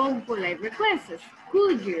 ¿cómo hago un polite request?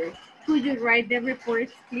 Could you write the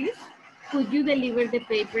reports, please? Could you deliver the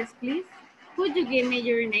papers, please? Could you give me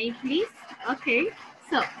your name, please? Okay.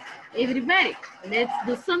 So, everybody, let's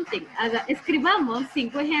do something. Escribamos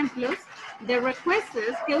 5 ejemplos de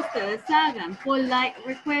requests que ustedes hagan, polite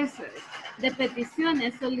requests, de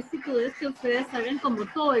peticiones, solicitudes que ustedes hagan como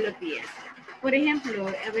todos los días. Por ejemplo,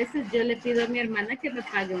 a veces yo le pido a mi hermana que me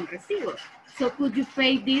pague un recibo. So, could you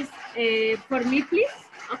pay this for me, please?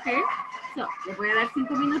 Okay. So, le voy a dar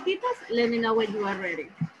 5 minutitos. Let me know when you are ready.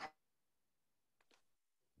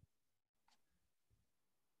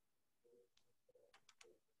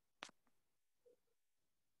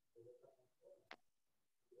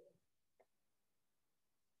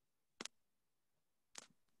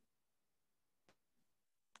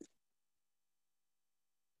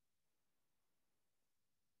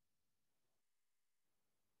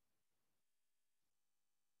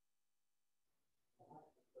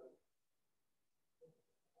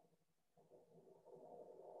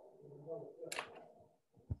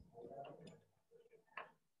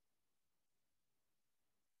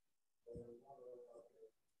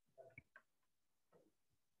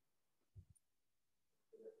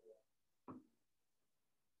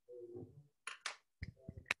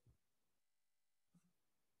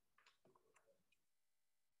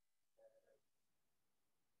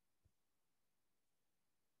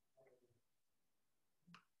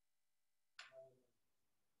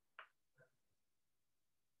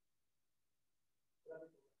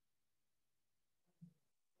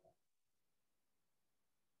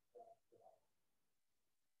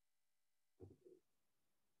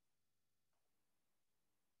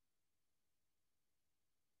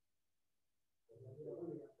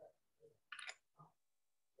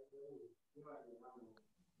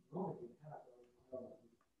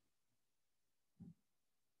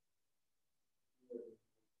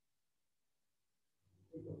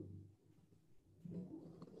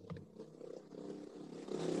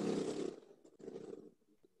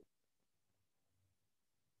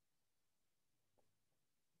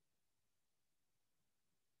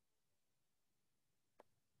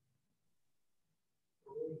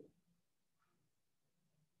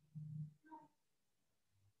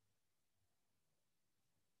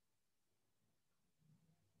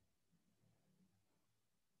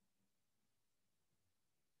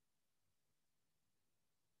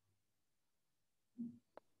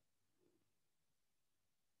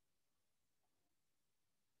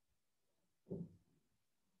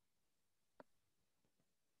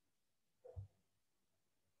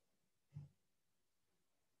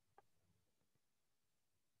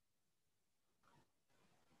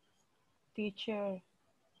 teacher,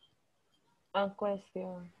 a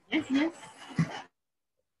question. Yes, yes.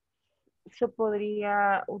 Se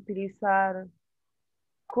podría utilizar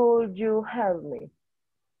could you help me?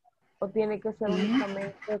 O tiene que ser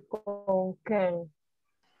únicamente con can.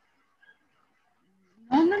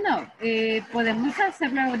 No. Podemos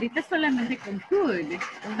hacerlo ahorita solamente con could,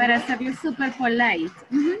 para hacerlo super polite.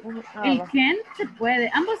 El can se puede,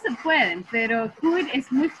 ambos se pueden, pero could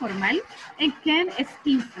es muy formal, el can es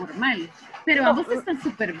informal. Pero ambos están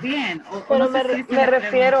súper bien. Pero no sé si me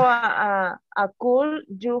refiero a could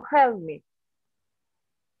you help me?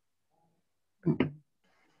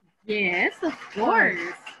 Yes, of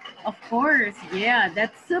course. Of course, yeah,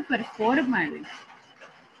 that's super formal.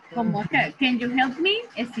 Como que, can you help me?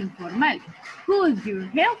 Es informal. Could you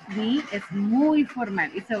help me? Es muy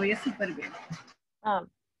formal y se oye súper bien.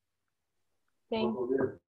 Thank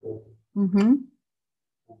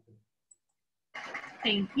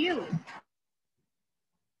Thank you.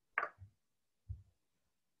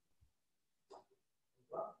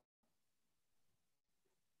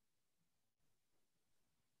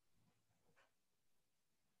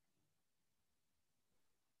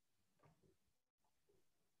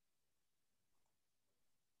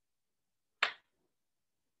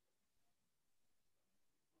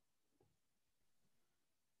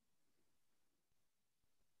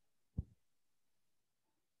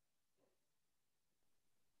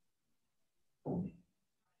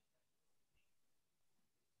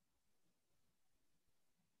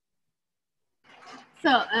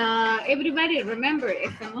 So, everybody remember,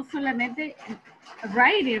 estamos solamente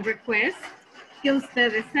writing requests que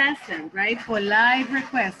ustedes hacen, right? Polite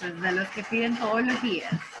requests de los que piden todos los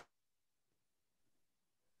días.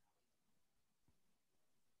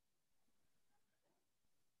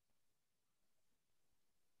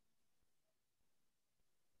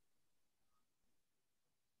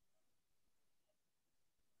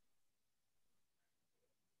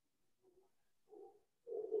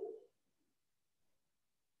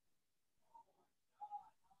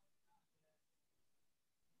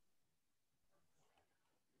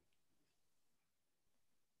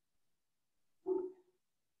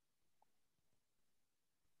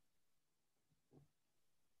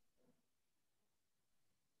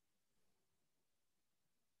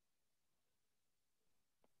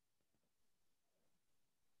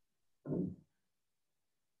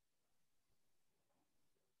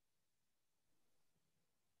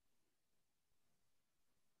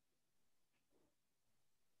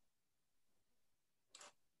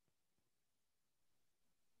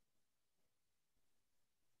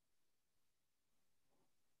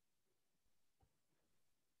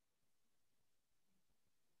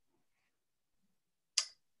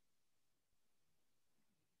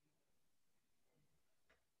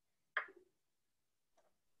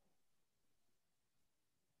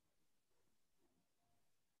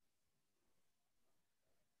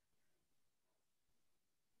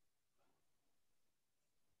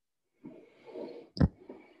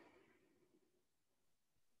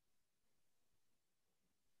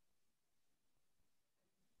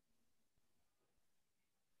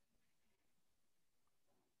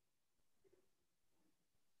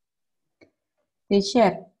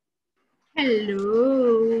 Teacher.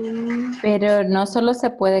 Hello. Pero no solo se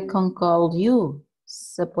puede con call you,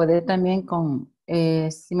 se puede también con,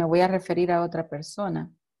 si me voy a referir a otra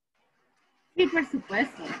persona. Sí, por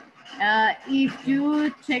supuesto. If you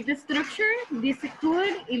check the structure, dice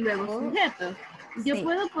could y luego sujeto. Yo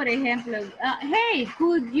puedo, por ejemplo, hey,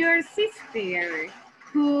 could your sister,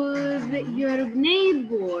 could your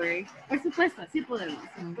neighbor. Por supuesto, sí podemos.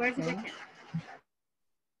 Por supuesto.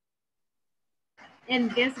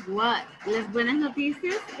 And guess what? Las buenas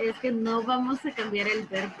noticias es que no vamos a cambiar el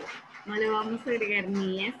verbo. No le vamos a agregar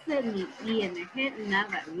ni S, ni ING,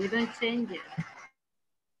 nada. We don't change it.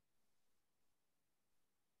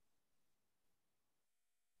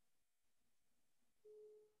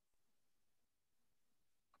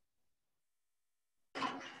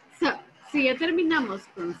 So, si ya terminamos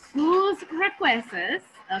con sus requests,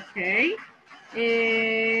 ok,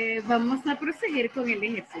 vamos a proseguir con el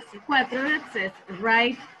ejercicio 4 that says,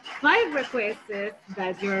 write 5 requests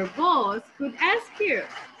that your boss could ask you.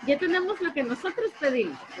 Ya tenemos lo que nosotros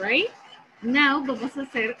pedimos, right? Now vamos a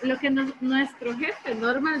hacer lo que nuestro jefe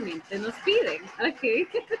normalmente nos pide, ok?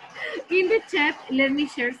 In the chat, let me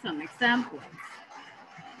share some examples.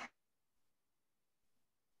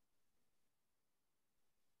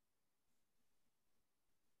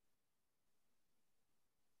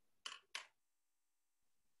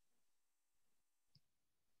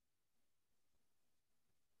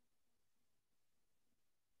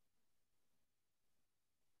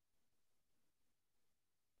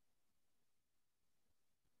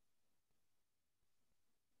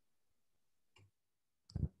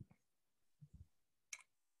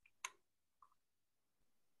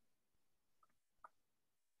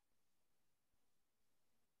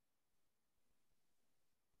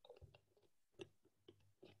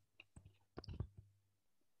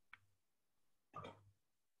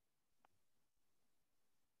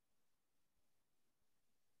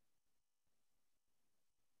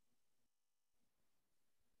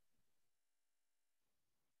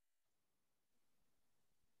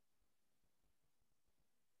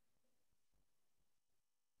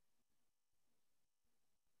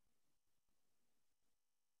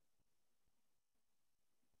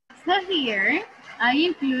 So here, I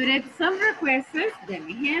included some requests de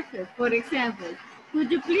mi jefe. For example,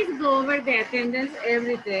 could you please go over the attendance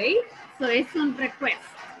every day? So it's un request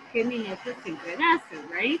que mi jefe siempre hace,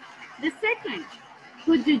 right? The second,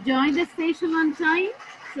 could you join the station on time?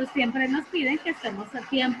 So siempre nos piden que estemos a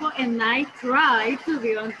tiempo and I try to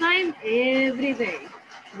be on time every day.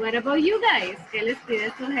 What about you guys? ¿Qué les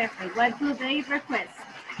pide su jefe? What do they request?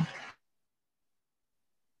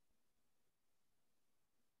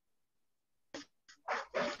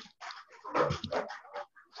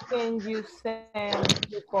 Can you send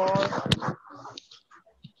report?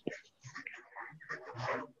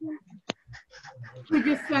 Could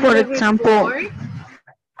you send For the example, report?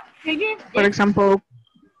 for example,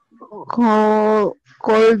 call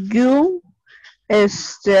you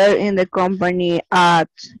stay in the company at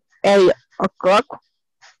 8 o'clock.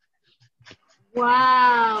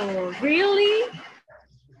 Wow, really?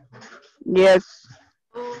 Yes.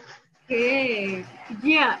 Okay.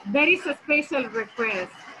 Yeah, that is a special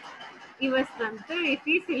request. Y bastante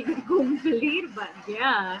difícil de cumplir, but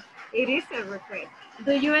yeah, it is a request.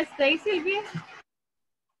 Do you stay, Sylvia?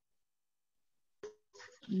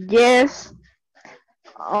 Yes.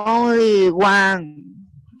 Only one.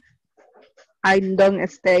 I don't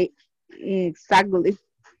stay exactly.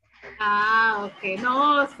 Ah, okay.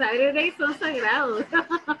 No, Saturdays son sagrados.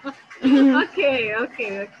 Okay.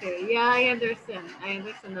 Yeah, I understand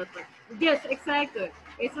that part. Yes, exacto.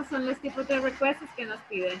 Esos son los tipos de requests que nos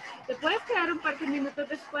piden. ¿Te puedes quedar un par de minutos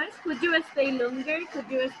después? Could you stay longer? Could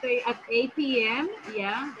you stay at 8 p.m.?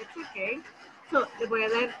 Yeah, that's okay. So, le voy a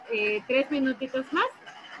dar 3 minutitos más.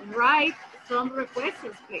 Write some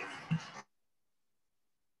requests, please.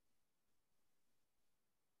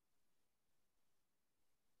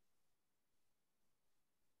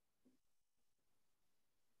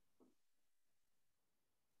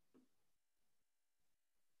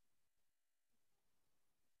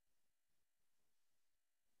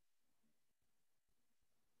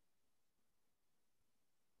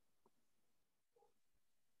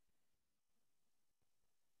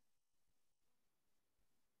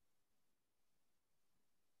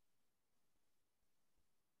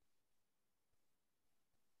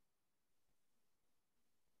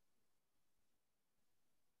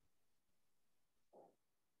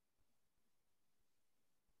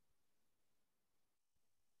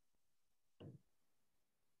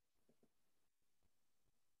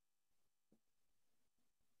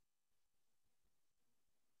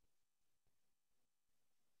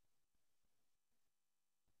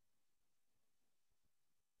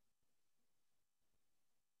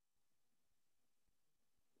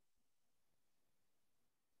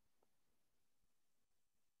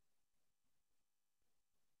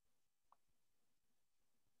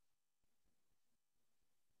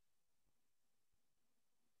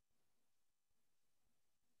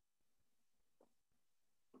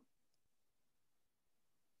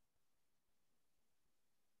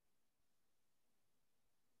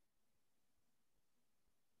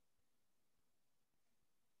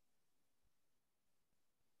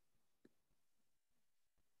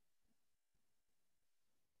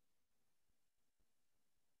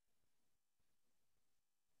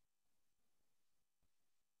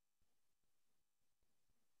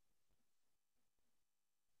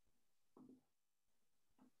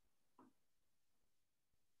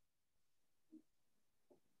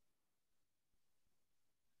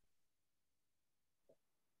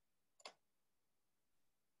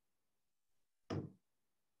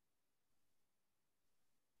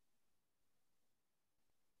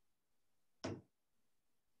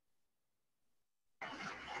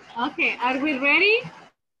 Okay, are we ready?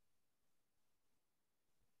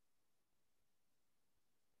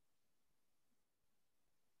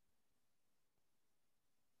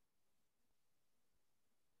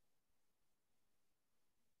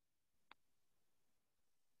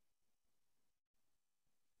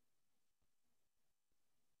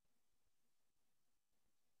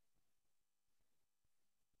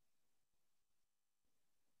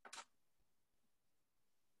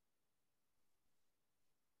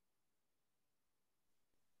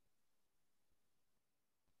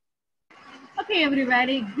 Okay,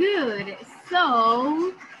 everybody, good.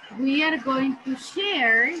 So, we are going to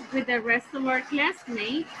share with the rest of our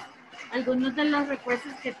classmates algunos de los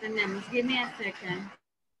requests que tenemos. Give me a second.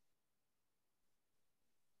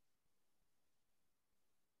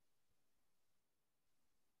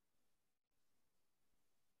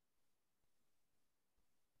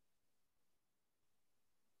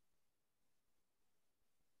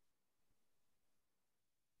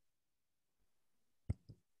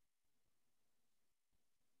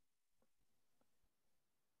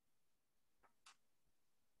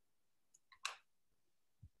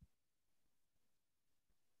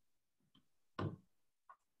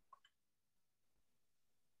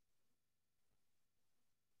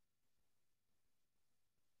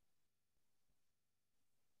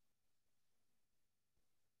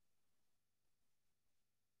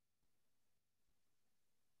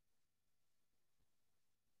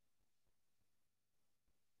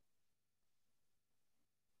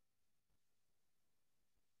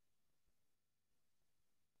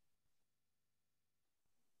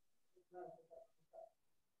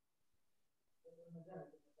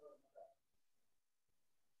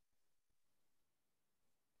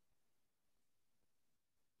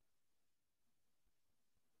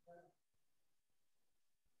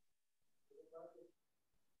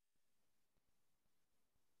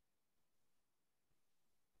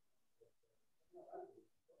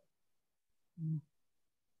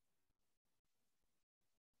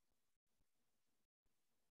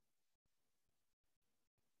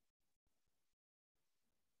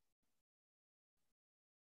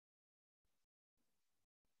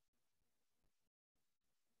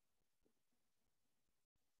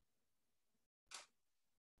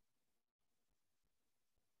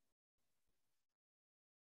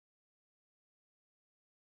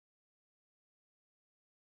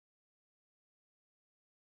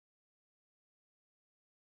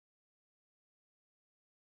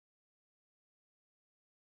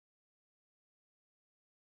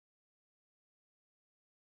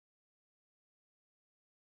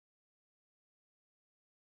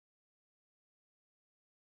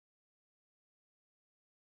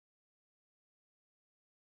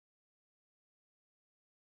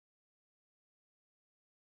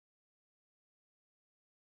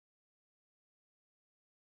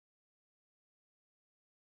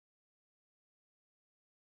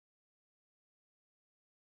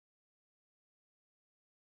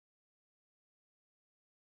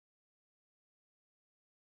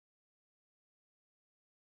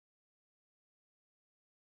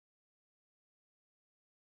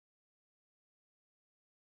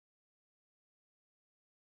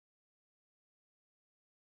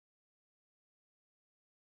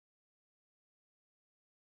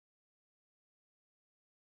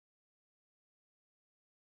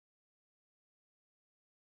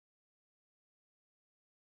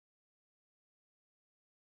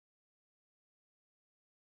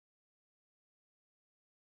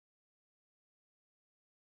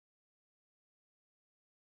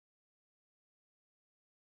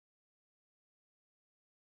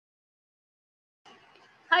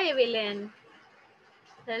 Hi, Evelyn.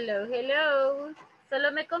 Hello, hello.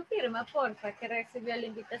 Solo me confirma, porfa, que recibió la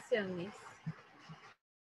invitación, Miss.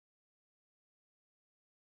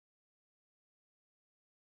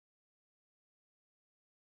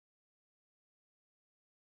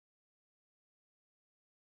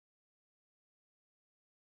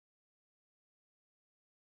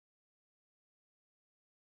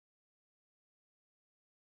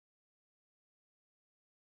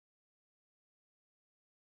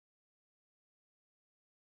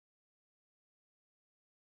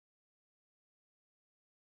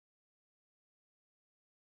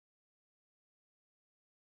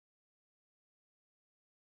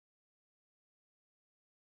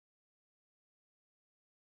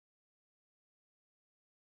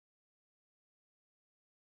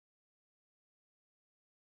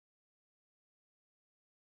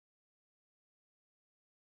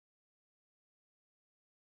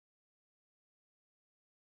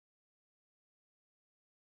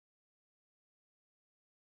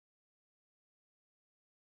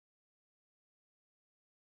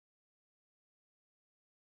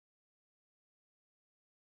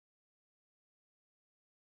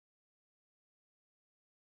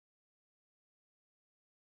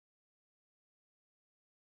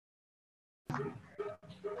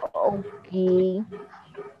 Ok.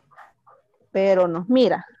 Pero nos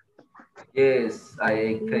mira. Yes,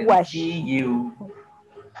 I can Wash. see you.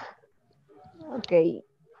 Ok.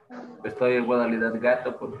 Estoy en modalidad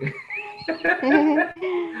gato porque...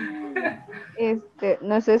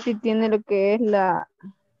 No sé si tiene lo que es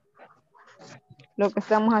lo que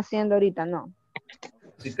estamos haciendo ahorita, no.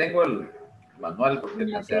 Sí tengo el manual porque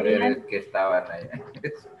pensé a ver que estaban ahí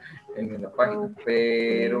en la página,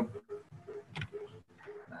 pero...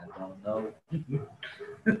 I don't know.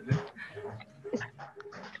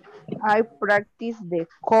 I practice the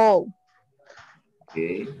call.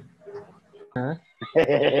 Okay.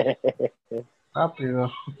 Rápido.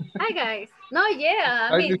 Hi, guys. No, yeah,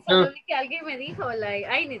 I Hi, mean, teacher. solo vi que alguien me dijo, like,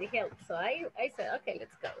 I need help. So I said, okay,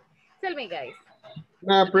 let's go. Tell me, guys.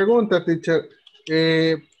 Una pregunta, teacher.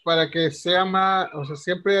 Para que sea más, o sea,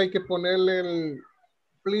 siempre hay que ponerle el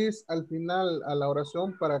please al final a la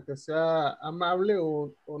oración para que sea amable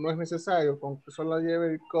o no es necesario, con que solo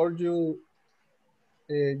lleve el call you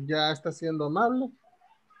ya está siendo amable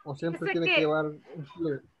o siempre Fíjese tiene que que, llevar un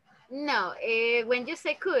please. no, when you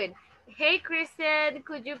say could, hey, Kristen,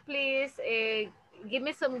 could you please give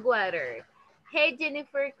me some water? Hey,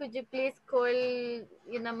 Jennifer, could you please call,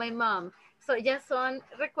 my mom? So ya son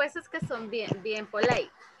requests que son bien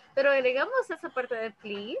polite. Pero agregamos esa parte de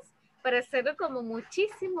please para hacerlo como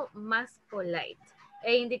muchísimo más polite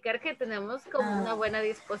e indicar que tenemos como una buena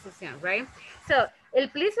disposición, right? So, el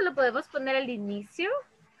please lo podemos poner al inicio.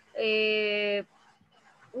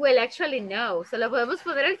 Well, actually no. Se lo podemos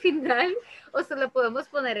poner al final o se lo podemos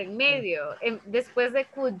poner en medio. Después de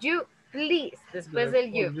could you please. Después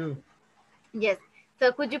del you. Yes.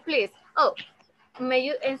 So could you please. Oh,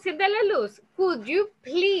 enciende la luz. Could you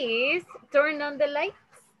please turn on the lights?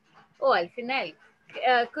 O al final.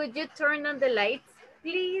 Could you turn on the lights,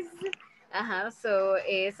 please? Ajá, so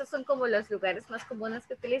esos son como los lugares más comunes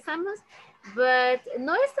que utilizamos, but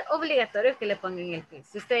no es obligatorio que le pongan el please.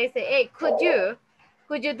 Si usted dice, hey, could you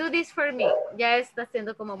do this for me? Ya está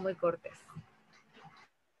siendo como muy cortés.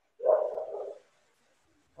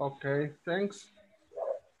 Okay, thanks.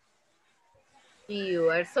 You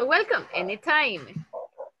are so welcome, anytime.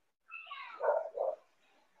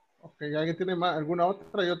 Okay, ¿alguien tiene más, alguna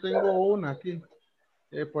otra? Yo tengo una aquí.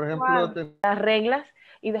 Por ejemplo, las reglas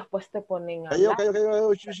y después te ponen a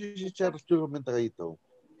estuve mentadito.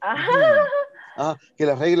 Que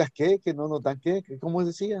las reglas que no notan que ¿cómo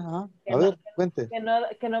decía? A ver, cuente.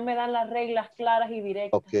 Que no me dan las reglas claras y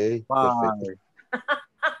directas. Ok, perfecto.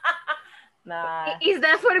 Nah. Is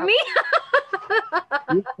that for me?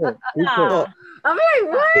 No. I'm like,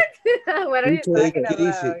 what? What are you talking about?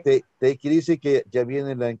 Te dice que ya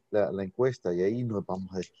viene la encuesta y ahí nos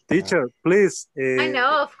vamos a desquitar. Teacher, please. I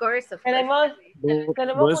know, of course. Tenemos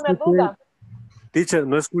no una duda. Teacher,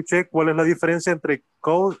 no escuché cuál es la diferencia entre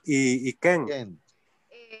could y can.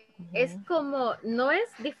 Es como, no es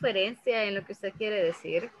diferencia en lo que usted quiere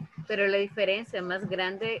decir, pero la diferencia más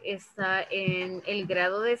grande está en el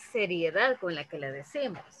grado de seriedad con la que la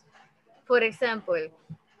decimos. For example,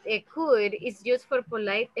 could is used for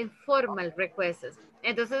polite and formal requests.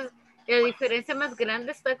 Entonces, la diferencia más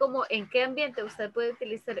grande está como en qué ambiente usted puede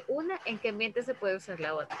utilizar una, en qué ambiente se puede usar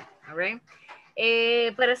la otra. All right?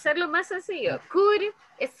 Para hacerlo más sencillo, could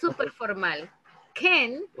es súper formal.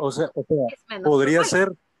 Can o sea es menos podría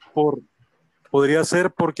formal. Podría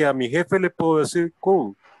ser porque a mi jefe le puedo decir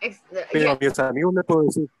could, pero a mis amigos le puedo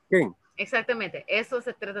decir can. Exactamente, eso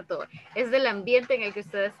se trata todo. Es del ambiente en el que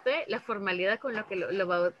usted esté, la formalidad con la que lo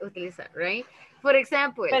va a utilizar, right? Por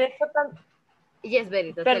ejemplo, pero eso yes,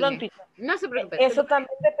 Berito, perdón, teacher. No se preocupe. Eso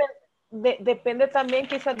también depende también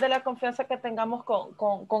quizás de la confianza que tengamos con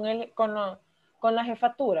la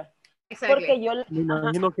jefatura. Exactly. Porque yo me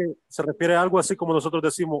imagino que se refiere a algo así como nosotros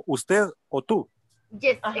decimos usted o tú.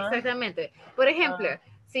 Yes, exactamente. Por ejemplo,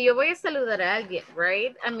 si yo voy a saludar a alguien,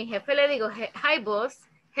 right? A mi jefe le digo, hi boss,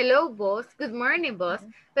 hello boss, good morning boss.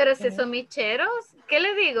 Pero si son micheros, ¿qué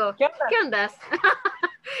le digo? ¿Qué ondas?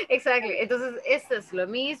 Exacto. Entonces, esto es lo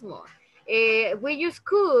mismo. We use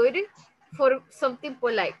could for something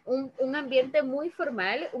polite. Un ambiente muy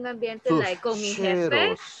formal, un ambiente like con mi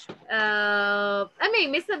jefe. I mean,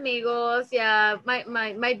 mis amigos, yeah,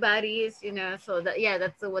 my buddies, you know, so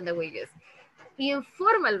that's the one that we use.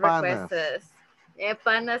 Informal requests.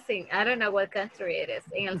 Panas in, I don't know what country it is,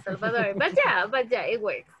 in El Salvador, but yeah, it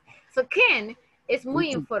works. So can es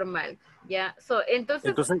muy informal, yeah. So,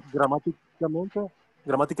 entonces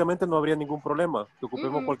gramáticamente no habría ningún problema, que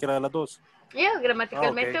ocupemos cualquiera de las dos. Yeah,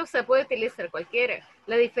 gramaticalmente okay. Usted puede utilizar cualquiera.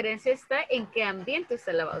 La diferencia está en qué ambiente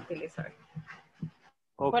usted la va a utilizar.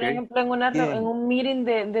 Okay. Por ejemplo, en un meeting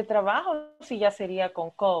de trabajo, sí ya sería con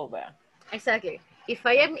call, ¿verdad? Exactly. If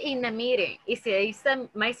I am in a meeting, y si ahí está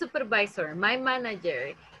my supervisor, my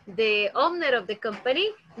manager, the owner of the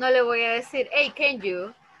company, no le voy a decir, hey, can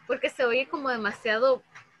you? Porque se oye como demasiado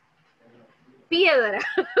piedra.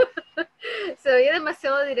 Se oye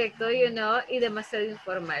demasiado directo, you know, y demasiado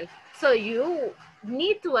informal. So you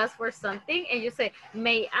need to ask for something and you say,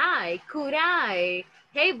 may I, could I,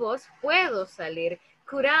 hey boss, puedo salir,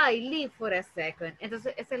 could I leave for a second?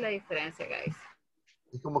 Entonces, esa es la diferencia, guys.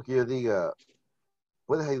 Es como que yo diga,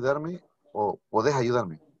 ¿puedes ayudarme? O ¿podés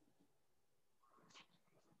ayudarme?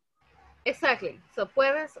 Exactly. So,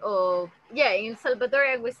 puedes o, yeah, in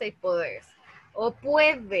Salvadorian we say podés. O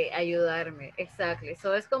puede ayudarme. Exactly.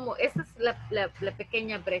 So, es como, esa es la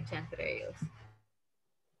pequeña brecha entre ellos.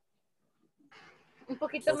 ¿Un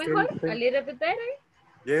poquito mejor? A little bit better?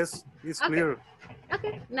 Yes, it's clear.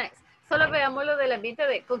 Okay, nice. Solo veamos lo del ambiente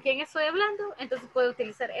de con quién estoy hablando, entonces puedo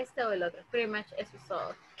utilizar este o el otro. Pretty much eso es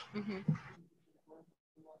todo.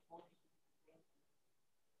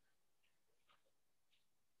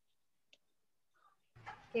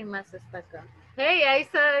 ¿Quién más está acá? Hey,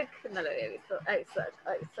 Isaac. No lo había visto. Isaac.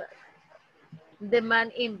 The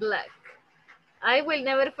man in black. I will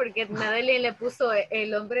never forget. Madeline le puso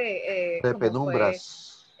el hombre. De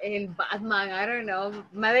penumbras. El Batman, I don't know.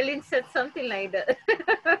 Madeline said something like that.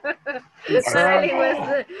 Isaac, Madeline was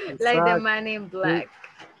like the Isaac, man in black.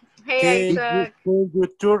 Hey, Isaac. Can you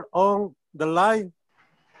turn on the light?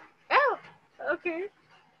 Oh, okay.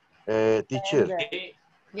 Teacher,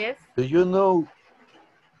 Yes, do you know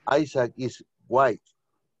Isaac is white?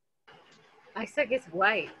 Isaac is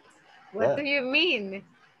white. What Yeah. do you mean?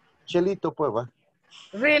 Chelito, pues, va.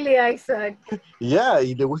 Really, Isaac? Ya,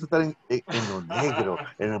 y le gusta estar en lo negro,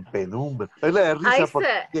 en la penumbra. Es la de risa Isaac,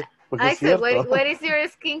 porque es Isaac, cierto. what is your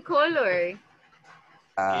skin color?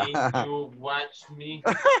 Can you watch me?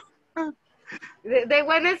 They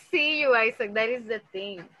want to see you, Isaac. That is the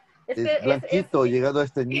thing. Es blanquito, llegado a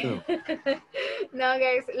este nido. No,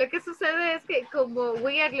 guys, lo que sucede es que como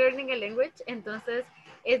we are learning a language, entonces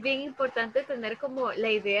es bien importante tener como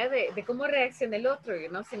la idea de cómo reacciona el otro,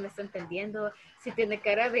 ¿no? Si me está entendiendo, si tiene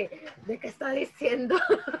cara de qué está diciendo.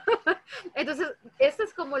 Entonces, esta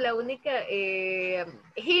es como la única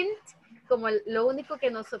hint, como lo único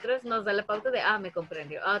que nosotros nos da la pauta de, me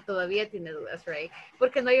comprendió, todavía tiene dudas, right?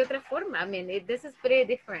 Porque no hay otra forma. I mean, this is pretty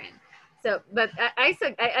different. So, but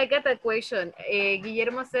Isaac, I got a question.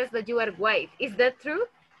 Guillermo says that you are white. Is that true?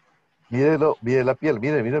 Mírelo, mire la piel,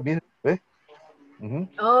 mire, ¿ve?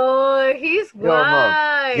 Oh, he's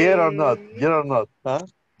white. Get or not, huh?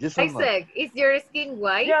 Yes or Isaac, is your skin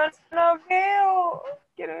white? Yo no veo.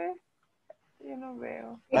 Quiero ver. Yo no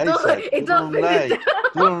veo. Isaac, you don't lie.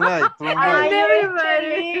 And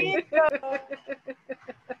everybody.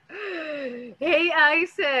 Hey,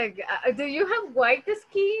 Isaac, do you have white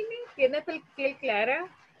skin? ¿Tienes piel clara?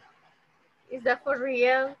 Is that for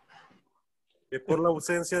real? Es por la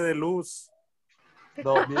ausencia de luz.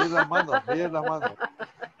 No, miren las manos,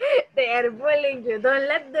 They are bullying you. Don't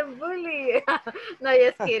let them bully you. No,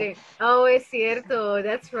 just kidding. Oh, es cierto.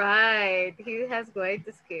 That's right. He has white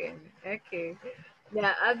skin. Okay.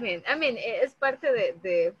 Yeah, I mean, es parte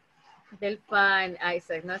del fan,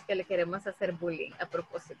 Isaac. No es que le queremos hacer bullying a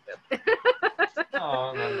propósito.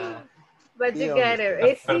 No. But you got it.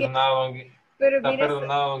 Está perdonado, Pero está mira,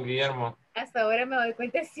 perdonado, don Guillermo. hasta ahora me doy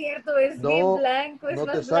cuenta, es cierto, es bien blanco, es no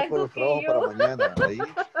te más saco blanco los que trabajos yo. para mañana. Ahí.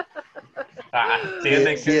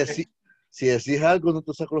 Si decís algo, no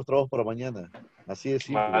te saco los trabajos para mañana. Así es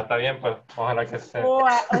simple. Está bien, pues. Ojalá que sea. O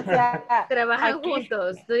sea, trabajan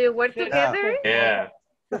juntos. Do you work together? Yeah.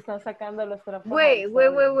 Se están sacando los trapos. Wait.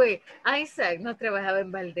 Isaac no trabajaba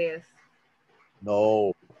en Valdez.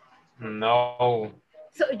 No.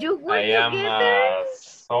 So you work I am together?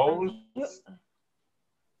 Soul.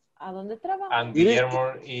 ¿A dónde trabaja? And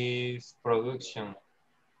Guillermo is production.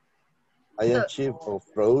 I am chief of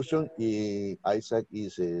production y Isaac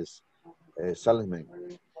is salesman.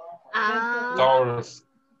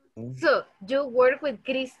 So you work with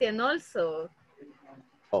Christian also?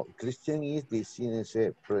 Oh, Christian is the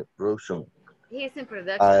CNC production. He's in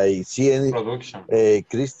production. Production.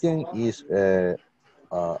 Christian is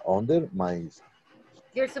under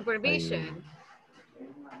your supervision.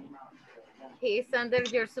 He is under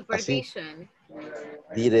your supervision.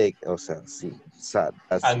 Direct, o sea, sí.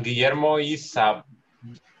 And Guillermo is a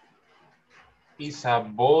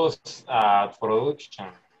boss at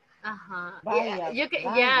production. You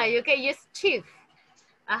can use chief.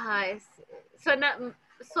 Suena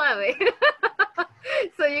suave.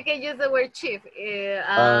 So you can use the word chief.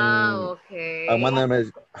 Okay. And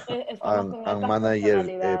manager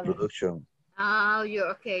production. Oh,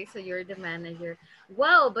 you're okay. So you're the manager.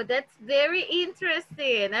 Wow, but that's very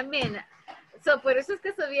interesting. I mean, so por eso es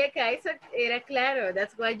que sabía que Isaac era claro.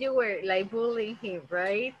 That's why you were like bullying him,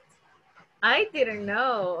 right? I didn't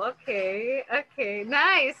know. Okay.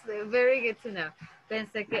 Nice. Very good to know.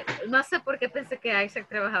 No sé por qué pensé que Isaac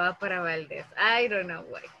trabajaba para Valdez. I don't know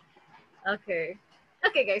why.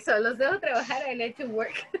 Okay, guys, so los dejo trabajar. I like to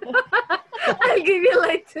work. I'll give you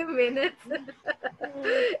like 2 minutes.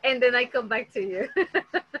 And then I come back to you.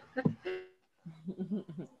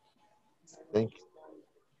 Thank you.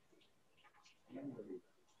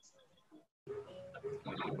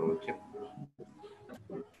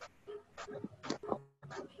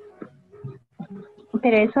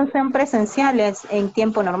 Pero esos son presenciales en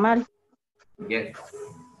tiempo normal. Yes.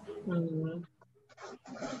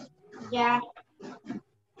 Ya.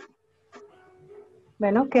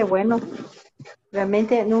 Bueno, qué bueno.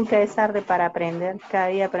 Realmente nunca es tarde para aprender. Cada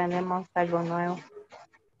día aprendemos algo nuevo.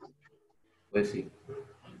 Pues sí.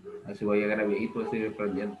 Así voy a llegar a viejito a seguir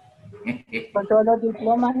aprendiendo. Con todos los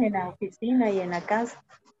diplomas en la oficina y en la casa.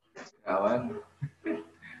 Cabal.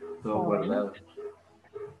 Todo guardado.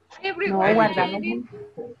 Everybody. No,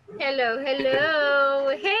 Hello.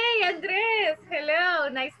 Hey, Andres. Hello.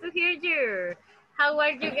 Nice to hear you. How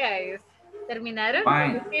are you guys? ¿Terminaron?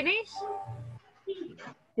 Fine. Finish?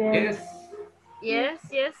 Yes. Yes,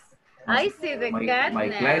 yes. I see the cat My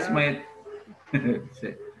now. classmate.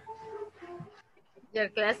 Your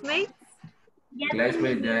classmates?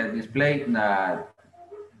 Classmate displayed the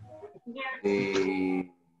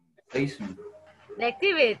station. The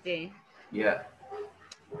activity. Yeah.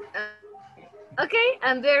 Okay,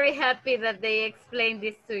 I'm very happy that they explained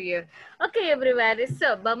this to you. Okay, everybody,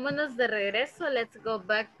 so vámonos de regreso. Let's go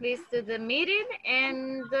back, please, to the meeting,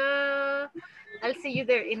 and I'll see you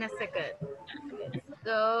there in a second. Let's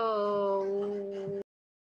go.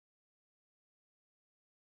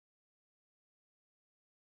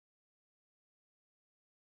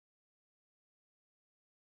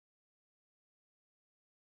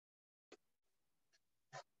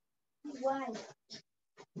 Why?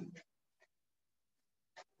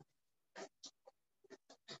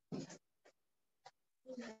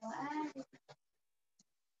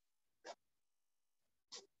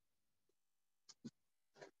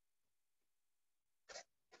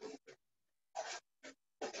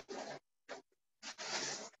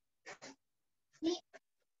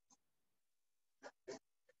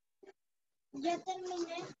 Ya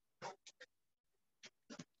terminé.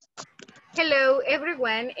 Hello,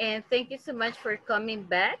 everyone, and thank you so much for coming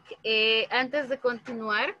back. Antes de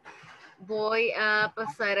continuar, voy a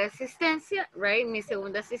pasar a asistencia, right? Mi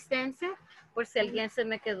segunda asistencia, por si alguien se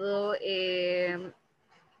me quedó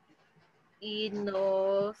y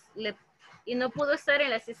no pudo estar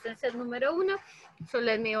en la asistencia número 1. So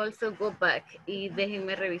let me also go back y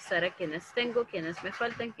déjenme revisar a quienes tengo, quienes me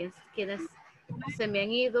faltan, quienes se me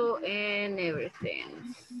han ido, and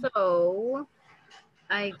everything. So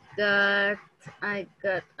I got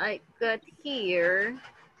here.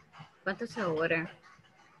 ¿Cuánto es ahora?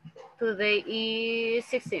 Today is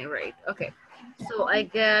 16, right? Okay. So I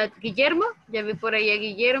got Guillermo. Ya vi por ahí a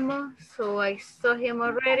Guillermo. So I saw him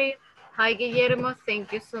already. Hi, Guillermo.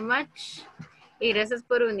 Thank you so much. Y gracias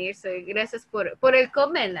por unirse. Gracias por el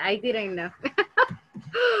comment. I didn't know.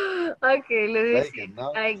 Okay, let me see.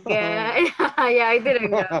 I got, yeah, I didn't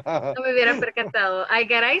know. No me hubiera percatado. I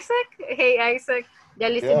got Isaac. Hey, Isaac. Ya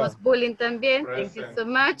le hicimos bullying también. Thank you so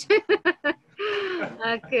much.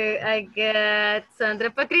 Okay, I got Sandra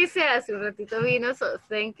Patricia. Hace un ratito vino, so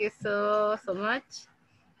thank you so much.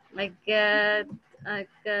 I got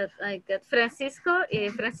Francisco.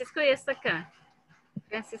 Francisco ya está acá.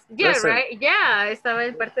 Francisco. Yeah, Present. right. Yeah, estaba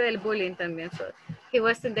en parte del bullying también. So he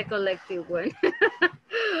was in the collective one.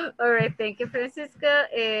 All right, thank you, Francisco.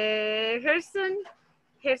 Gerson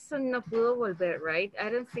no pudo volver, right? I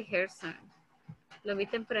don't see Gerson. Lo vi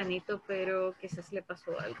tempranito, pero quizás le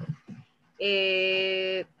pasó algo.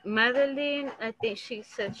 Madeline, I think she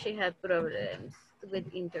said she had problems with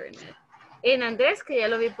internet. En Andrés, que ya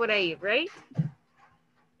lo vi por ahí, right?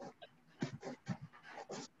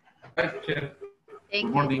 Thank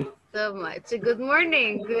Good morning. you so much. Good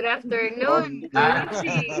morning, good afternoon.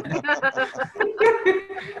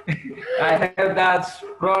 I have that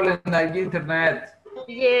problem on internet.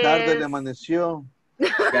 Yes. Tarde le amaneció.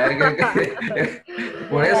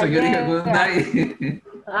 Por eso yo dije good night.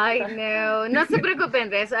 I know. No se preocupen,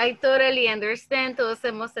 Andrés. I totally understand. Todos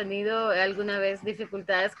hemos tenido alguna vez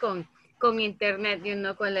dificultades con internet,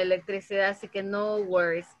 con la electricidad, así que no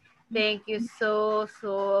worries. Thank you so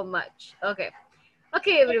much. Okay,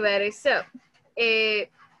 everybody. So,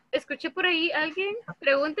 escuché por ahí alguien.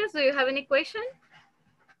 Preguntas. Do you have any question?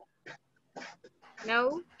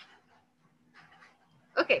 No.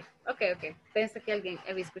 Okay. Pensé que alguien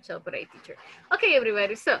había escuchado por ahí, teacher. Okay,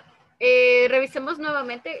 everybody. So, revisemos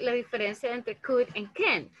nuevamente la diferencia entre could and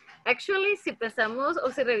can. Actually, si pensamos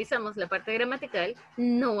o si revisamos la parte gramatical,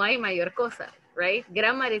 no hay mayor cosa, right?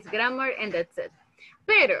 Grammar is grammar and that's it.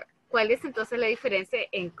 Pero, ¿cuál es entonces la diferencia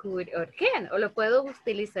en could or can? ¿O lo puedo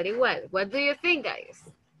utilizar igual? What do you think, guys?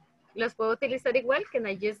 ¿Los puedo utilizar igual? Can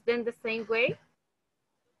I use them the same way?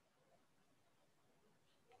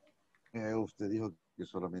 Usted dijo que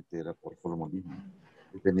solamente era por formalismo,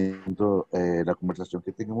 dependiendo la conversación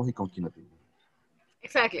que tengamos y con quién la tengamos.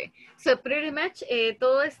 Exactly. So pretty much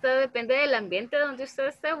todo esto depende del ambiente donde usted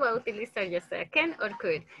esté, va a utilizar ya sea can or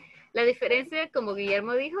could. La diferencia, como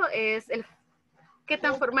Guillermo dijo, es el qué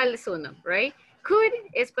tan formal es uno, right? Could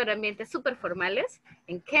es para ambientes super formales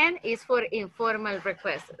and can is for informal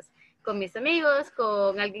requests. Con mis amigos,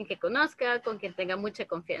 con alguien que conozca, con quien tenga mucha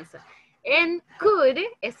confianza. En could,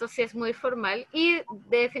 esto sí es muy formal y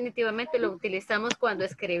definitivamente lo utilizamos cuando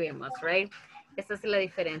escribimos, right? Esta es la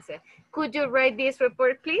diferencia. Could you write this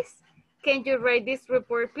report, please? Can you write this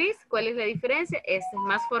report, please? ¿Cuál es la diferencia? Es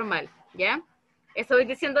más formal, ¿ya? ¿Estoy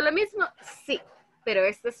diciendo lo mismo? Sí. pero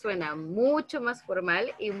este suena mucho más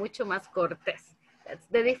formal y mucho más cortés. That's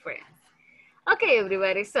the difference. Okay,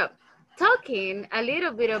 everybody, so talking a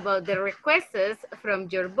little bit about the requests from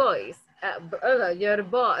your your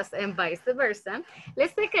boss and vice versa,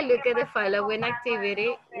 let's take a look at the following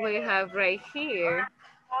activity we have right here.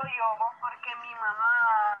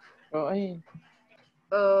 Ay,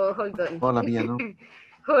 Oh, hold on. Hola, mía, ¿no?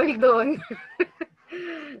 Hold on.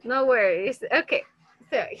 No worries. Okay,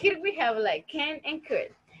 so here we have like can and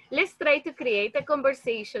could. Let's try to create a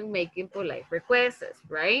conversation making polite requests,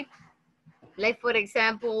 right? Like, for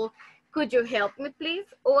example, could you help me, please?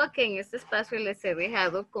 O aquí en este espacio les he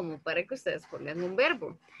dejado como para que ustedes pongan un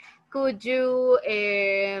verbo. Could you,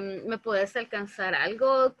 ¿me puedes alcanzar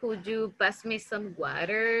algo? Could you pass me some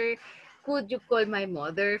water? Could you call my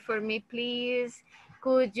mother for me, please?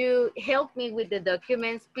 Could you help me with the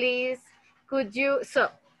documents, please? Could you, so,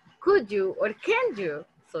 could you or can you?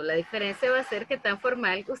 So, la diferencia va a ser que tan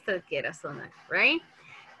formal usted quiera sonar, right?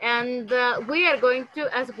 And we are going to,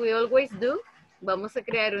 as we always do, vamos a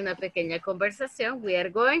crear una pequeña conversación. We are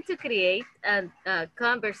going to create a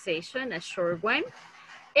conversation, a short one.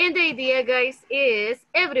 And the idea, guys, is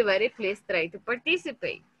everybody please try to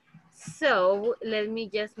participate. So, let me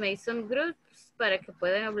just make some groups para que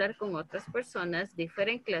puedan hablar con otras personas,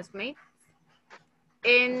 different classmates.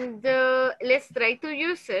 And let's try to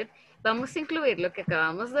use it. Vamos a incluir lo que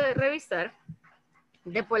acabamos de revisar,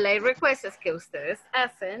 de polite requests que ustedes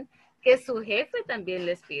hacen, que su jefe también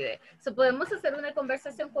les pide. So, podemos hacer una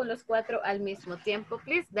conversación con los 4 al mismo tiempo,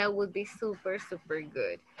 please. That would be super, super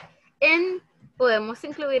good. And podemos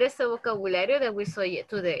incluir ese vocabulario that we saw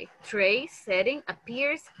today. Tray, setting,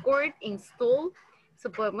 appears, court, install. So,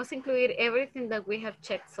 podemos incluir everything that we have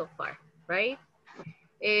checked so far, right?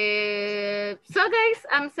 So guys,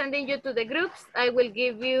 I'm sending you to the groups. I will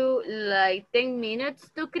give you like 10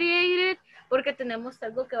 minutes to create it, porque tenemos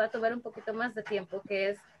algo que va a tomar un poquito más de tiempo, que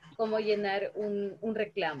es como llenar un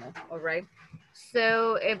reclamo, all right?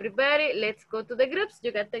 So everybody, let's go to the groups.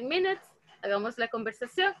 You got 10 minutes. Hagamos la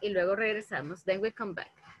conversación y luego regresamos. Then we come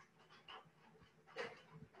back.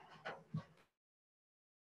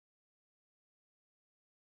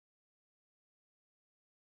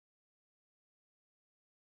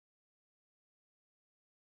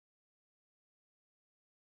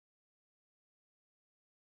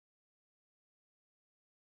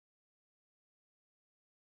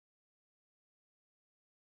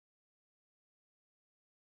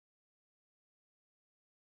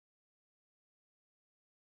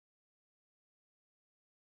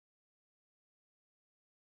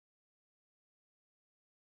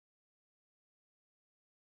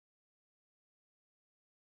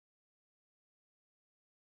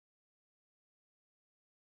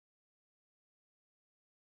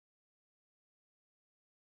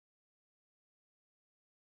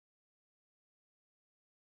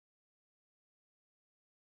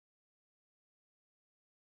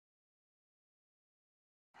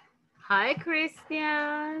 Hi,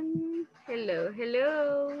 Christian. Hello,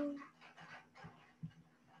 hello.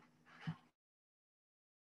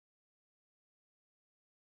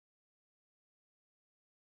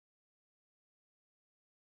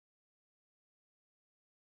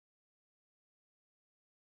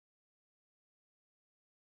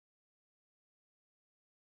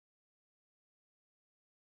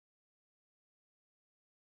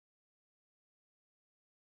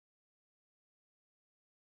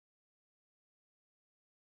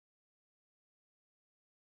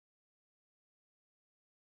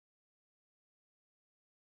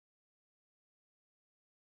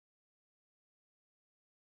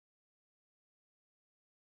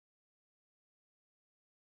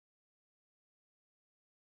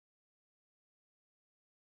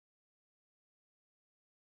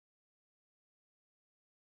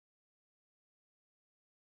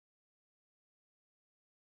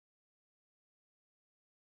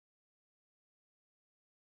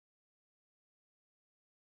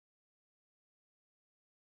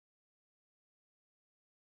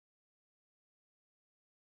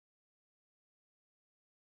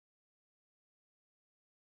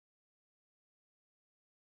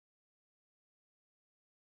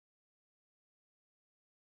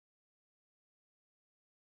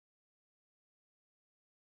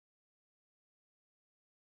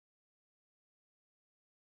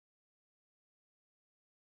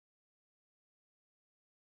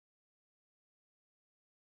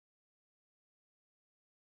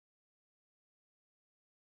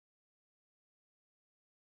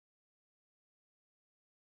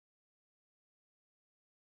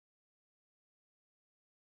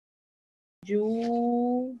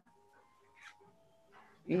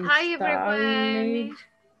 Hi everyone.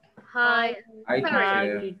 Hi. Hi,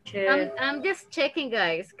 Sorry. teacher. I'm just checking,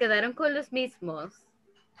 guys. Quedaron con los mismos.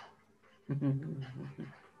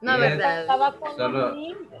 No, Yes, ¿verdad? Estaba con solo, los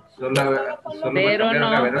mismos. solo, Estaba con los solo me mismos.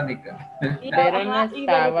 cambiaron a Verónica. Pero no y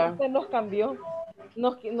Verónica se nos cambió.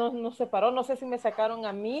 Nos separó. No sé si me sacaron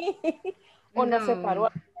a mí o nos separó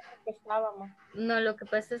a los que estábamos. No, lo que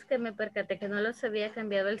pasa es que me percaté que no los había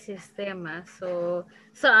cambiado el sistema. I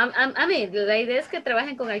mean, la idea es que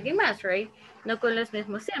trabajen con alguien más, right? No con los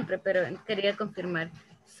mismos siempre, pero quería confirmar.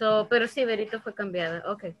 Pero sí, Verito fue cambiada.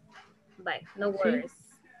 Ok. Bye. No worries.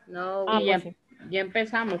 No Y ya, worries. ya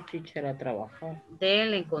empezamos, teacher, a trabajar.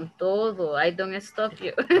 Denle con todo. I don't stop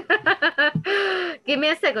you. Give me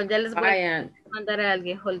a second. Ya les voy a mandar a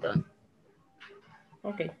alguien. Hold on.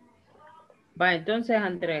 Ok. Va, entonces,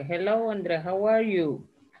 Andrés. Hello, Andrés. How are you?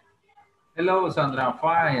 Hello, Sandra.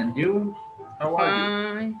 Fine. And you? How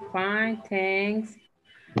are you? Fine, thanks.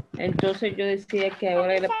 Entonces yo decía que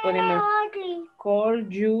ahora le ponemos call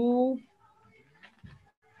you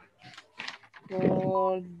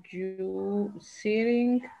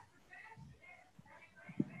sitting.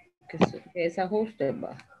 Que es ajuste,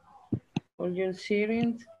 va. Call you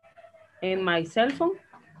sitting en my cell phone.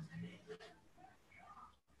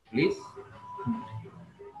 Please.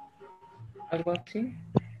 Algo así.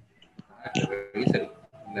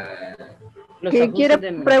 Los ¿qué quiere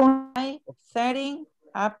preguntar? Setting,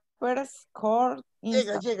 uppers, core,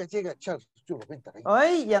 Llega, Charles.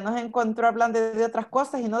 Hoy ya nos encontró hablando de otras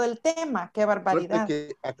cosas y no del tema. Qué barbaridad.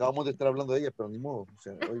 Que acabamos de estar hablando de ella, pero ni modo. O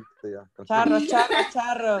sea, hoy ya,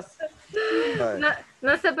 charros.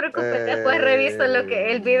 No se preocupe, después reviso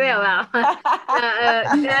el video.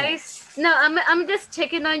 Guys, no, I'm just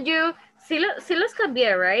checking on you. Sí los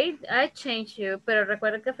cambié, right? I changed you, pero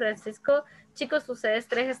recuerden que Francisco, chicos, ustedes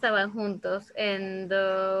tres estaban juntos and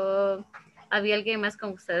había alguien más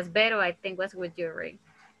con ustedes, pero I think was with you, right?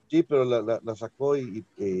 Sí, pero la sacó y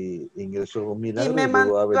ingresó Milagro. Y me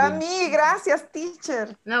mandó a mí, gracias,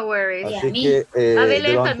 teacher. No worries. Así que de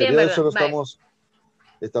los también, anteriores solo ¿verdad?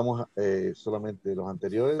 estamos solamente los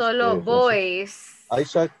anteriores. Solo boys.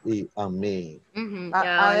 Isaac y a mí.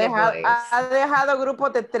 Ha dejado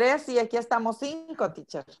grupos de 3 y aquí estamos 5,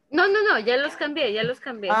 teacher. No, ya los cambié.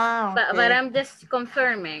 Okay. But I'm just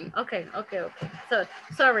confirming. Okay. So,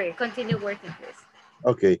 sorry, continue working, please.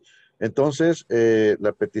 Okay. Entonces,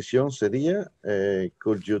 la petición sería,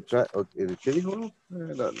 could you try, ¿qué dijo?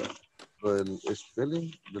 Lo del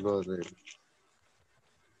spelling, de lo de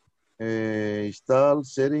install,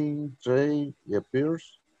 setting, tray y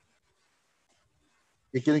appears.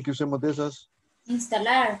 ¿Qué quieren que usemos de esas?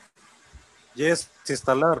 Instalar. Yes,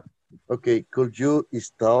 instalar. Okay, could you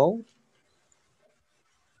install?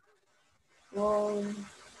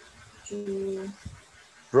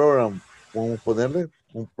 Program, ¿podemos ponerle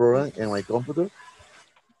un program en my computer?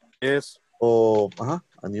 Yes. O,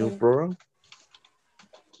 a new program.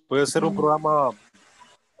 Puede ser un programa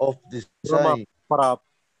of design.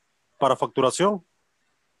 Para facturación.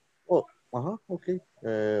 Ok.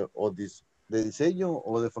 O de diseño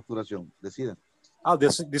o de facturación, decidan.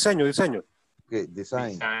 Diseño. Ok,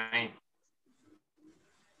 design.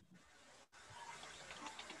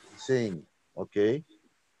 Design, ok.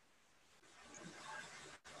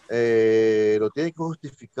 ¿Lo tiene que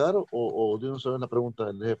justificar o de uno sabe la pregunta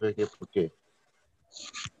del jefe que por qué?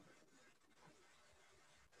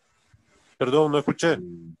 Perdón, no escuché.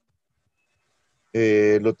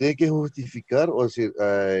 ¿Lo tiene que justificar o decir,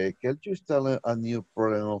 can you install a new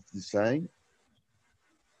program of design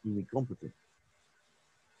in mi computer?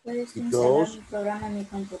 ¿Puedes instalar un programa en mi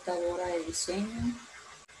computadora de diseño?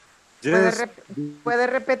 Yes. ¿Puede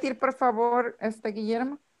repetir, por favor,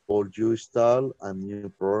 Guillermo? Or you install a new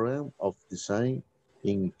program of design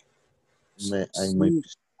in my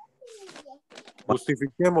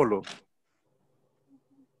Justifiquémoslo.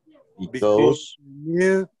 Because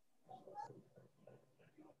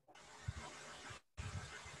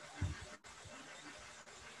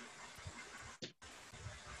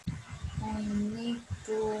I need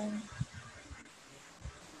to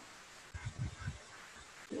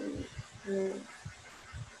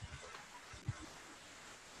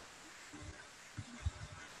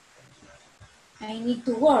I need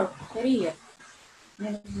to work, sería.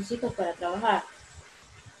 Me necesito para trabajar.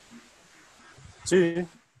 Sí.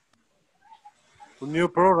 Un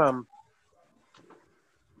new program.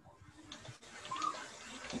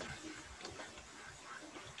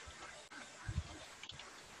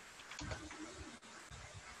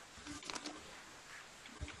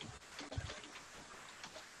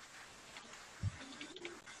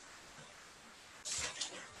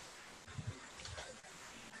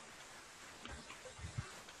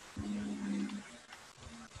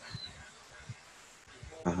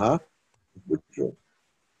 Ajá. Escucho.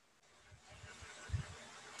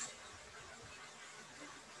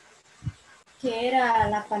 ¿Qué era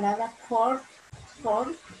la palabra cord?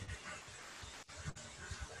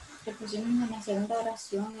 Que pusimos en la segunda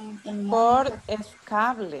oración en Cord es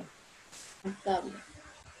cable. el cable.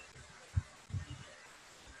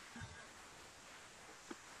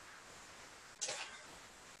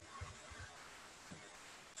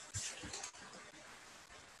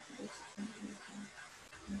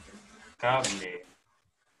 Cable.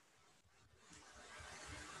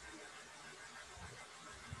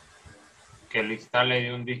 Que lo instale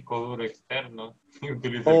de un disco duro externo y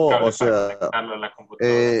utilice el cable O sea, para conectarlo a la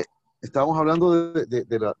computadora. estábamos hablando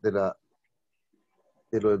de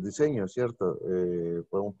lo del diseño, ¿cierto?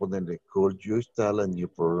 Podemos ponerle, could you install a new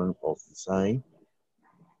program of design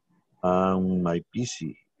on my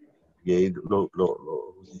PC? Y ahí lo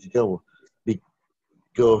justificamos.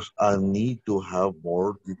 Because I need to have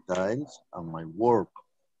more details on my work.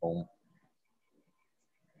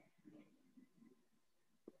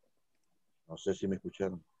 No sé si me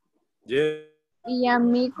escucharon. Yeah. ¿Y a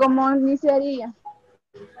mí cómo iniciaría?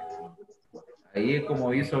 Ahí es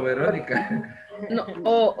como hizo Verónica. No,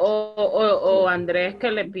 o Andrés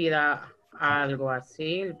que le pida algo a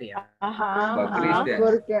Silvia. Ajá. O a Cristian.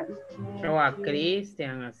 Porque... O a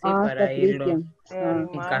Cristian, así Ah, para está irlo Cristian.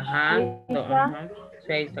 encajando. Ajá.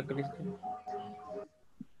 Sí, ahí está Cristian.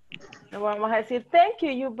 Le vamos a decir thank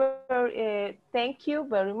you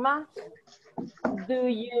very much. Do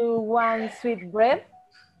you want sweet bread?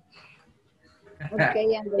 Ok, Y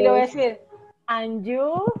le voy a Andrés. decir and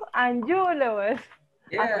you, le voy a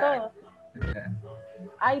decir a todos.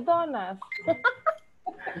 Hay donas.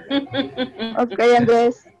 Ok,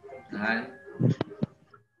 Andrés. Ajá.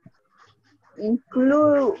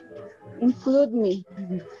 Include me.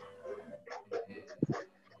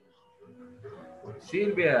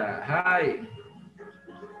 Silvia, hi.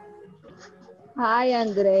 Hi,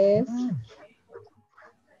 Andrés.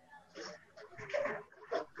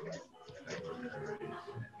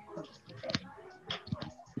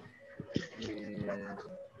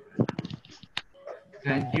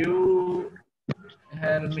 Can you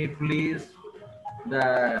help me please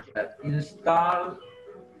install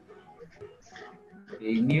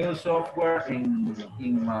a new software in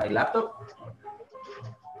my laptop?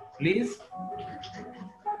 Please?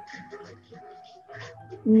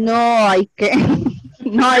 No, I can't.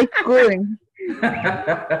 No, I couldn't.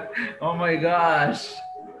 Oh my gosh.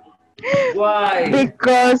 Why?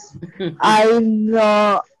 Because I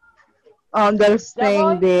don't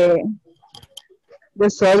understand the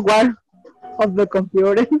software of the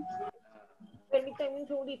computer. Permítame un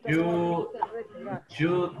segundito.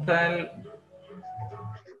 You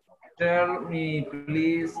tell me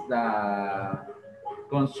please the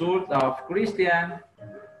consult of Christian.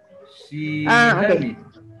 She help me.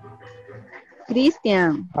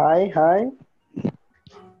 Christian. Hi.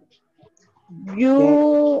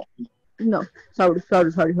 You... No, sorry.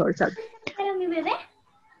 ¿Pero mi bebé?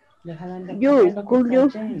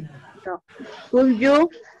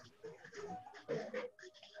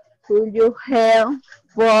 Could you help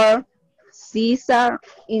for Cesar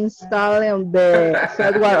installing the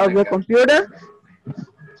software of the computer?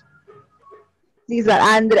 Cesar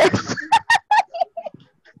Andres.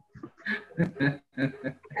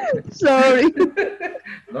 Sorry.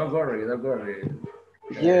 Don't worry.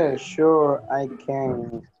 Yeah, sure, I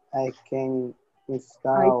can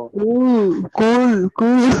install. Cool.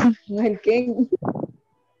 I can.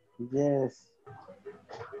 Yes,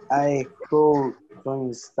 I could to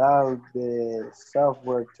install the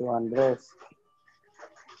software to Andres.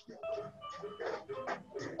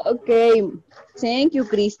 Okay, thank you,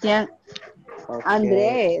 Christian. Okay.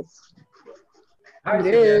 Andres.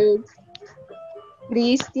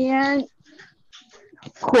 Christian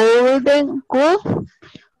could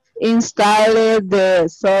install the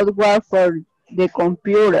software for the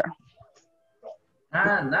computer.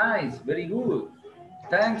 Ah, nice. Very good.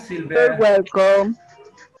 Thanks, Silvia. You're welcome.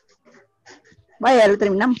 Vaya, lo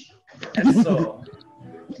terminamos. Eso.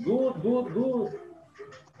 Good.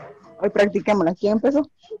 Hoy practiquémosla. ¿Quién empezó?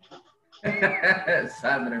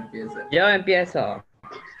 Sandra empieza. Yo empiezo.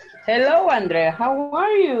 Hello, André. How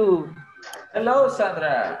are you? Hello,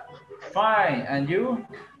 Sandra. Fine. And you?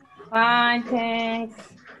 Fine, thanks.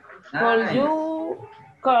 Nice.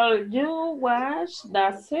 Could you watch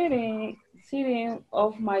the setting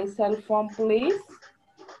of my cell phone, please?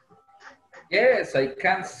 Yes, I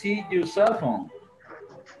can see your cell phone.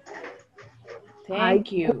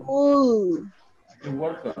 Thank you. You're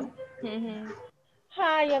welcome.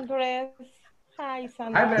 Hi, Andres. Hi,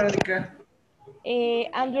 Sandra. Hi, Veronica.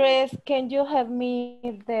 Andres, can you help me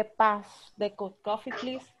the pass the coffee,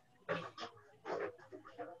 please?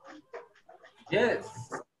 Yes.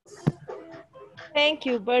 Thank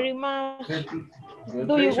you very much. Good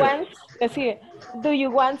Do you pleasure. want, let's see, do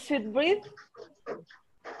you want sweet bread?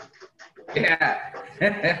 Yeah.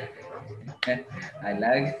 I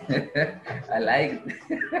like I like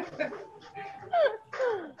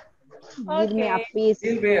Give me a Okay. piece.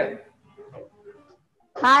 Silvia,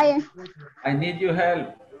 Hi, I need your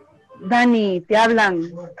help. Dani, te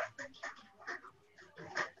hablan.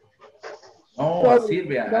 No, Sorry,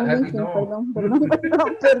 Silvia, don't Dani, listen, no. perdón, perdón,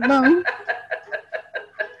 perdón, perdón.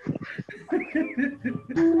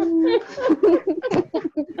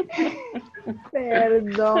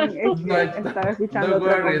 Perdón, es No, que estaba escuchando don't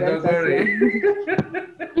otra worry, don't worry. conversación.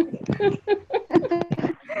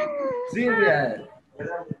 Silvia,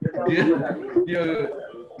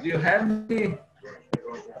 you have me.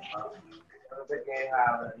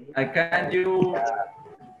 Can you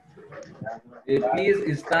please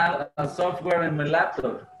install a software in my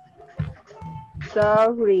laptop?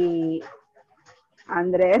 Sorry,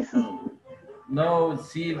 Andrés. No,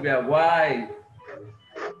 Silvia, why?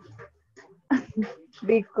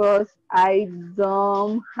 Because I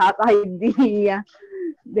don't have idea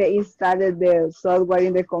they installed the software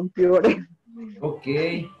in the computer.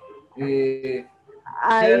 Okay.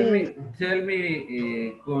 I Tell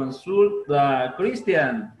me, consult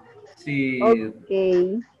Christian. Si,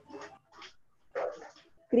 okay.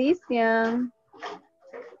 Christian,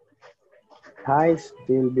 Hi,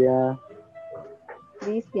 Sylvia.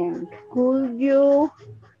 Christian, could you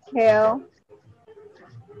help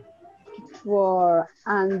for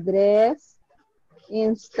Andres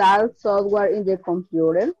install software in the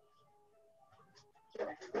computer?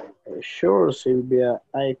 Sure, Sylvia.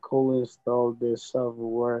 I could install the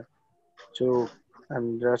software to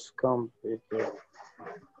Andres' computer.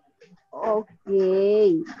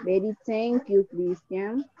 Okay, very thank you,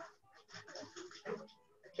 Christian.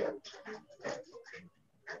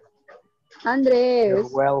 Andres, You're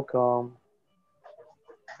welcome.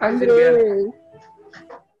 Hi, Silvia. Andres,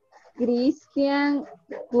 Christian,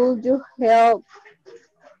 could you help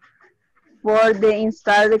for the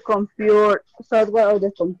install the computer software of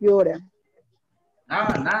the computer?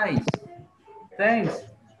 Ah, nice. Thanks.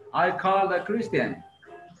 I called Christian.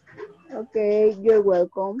 Okay, you're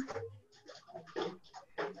welcome.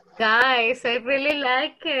 Guys, I really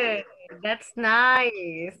like it. That's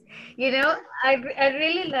nice. You know, I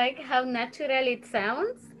really like how natural it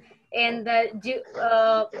sounds. And that you,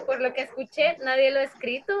 por lo que escuché, nadie lo ha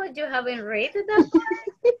escrito. You haven't read that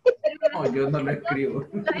part. No, yo no lo escribo.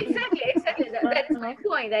 Exactly, exactly. That is my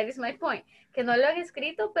point. That is my point. Que no lo han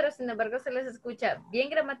escrito, pero sin embargo se les escucha bien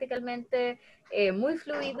gramaticalmente, muy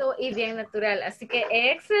fluido y bien natural. Así que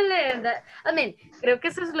excelente. I mean, creo que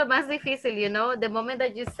eso es lo más difícil, you know, the moment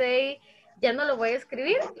that you say, ya no lo voy a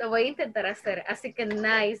escribir, lo voy a intentar hacer. Así que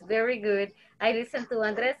nice, very good. I listen to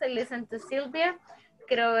Andrés, I listen to Silvia.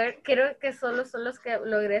 Creo que solo son los que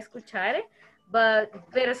logré escuchar.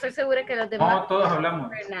 Pero estoy segura que los demás... No, todos hablamos.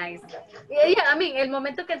 Very nice. Yeah, I mean, el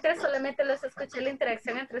momento que entré solamente los escuché la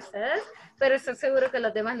interacción entre ustedes, pero estoy seguro que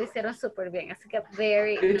los demás lo hicieron súper bien. Así que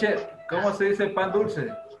very Teacher, nice. ¿cómo se dice pan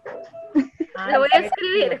dulce? Lo voy a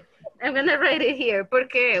escribir. I'm gonna write it here. ¿Por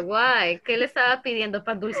qué? Why? ¿Qué le estaba pidiendo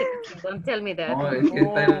pan dulce? Don't tell me that. No, es que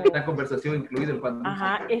está en la conversación incluido el pan dulce.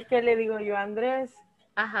 Ajá, es que le digo yo a Andrés.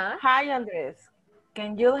 Ajá. Hi, Andrés.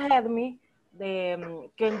 Can you help me?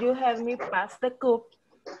 Can you help me pass the cup,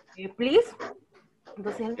 please?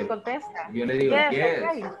 Entonces él me contesta. Yo le digo, yes.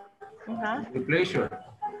 Okay. Ajá. With pleasure.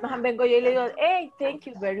 Ajá, vengo yo y le digo, hey, thank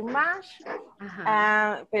you very much.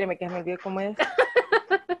 Espérame que me olvidé cómo es.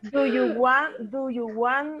 Do you want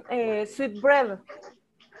sweet bread?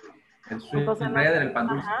 El sweet bread en el pan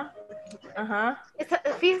dulce. Ajá. Ajá.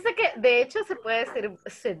 Fíjense que de hecho se puede decir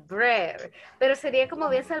sweet bread, pero sería como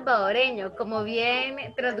bien salvadoreño, como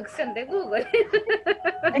bien traducción de Google.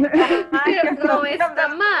 Pero no está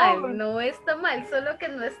mal, no está mal, solo que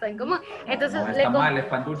no está en común. Entonces, No está mal, es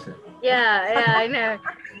pan dulce. Yeah, I know.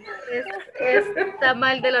 Está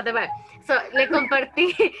mal de los demás. So, le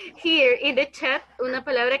compartí here in the chat una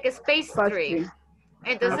palabra que es pastry.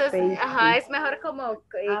 Entonces, ajá, es mejor como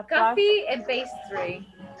coffee and pastry.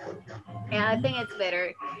 Yeah, I think it's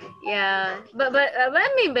better. Yeah, but I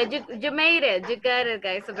mean, but you made it. You got it,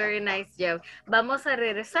 guys. A very nice job. Vamos a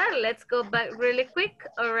regresar. Let's go back really quick.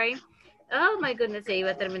 All right. Oh my goodness, ya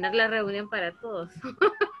iba a terminar la reunión para todos.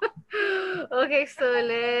 Okay, so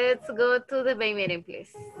let's go to the main meeting,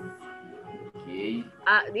 please. Okay.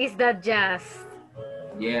 Is that just?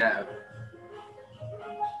 Yeah.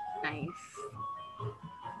 Nice.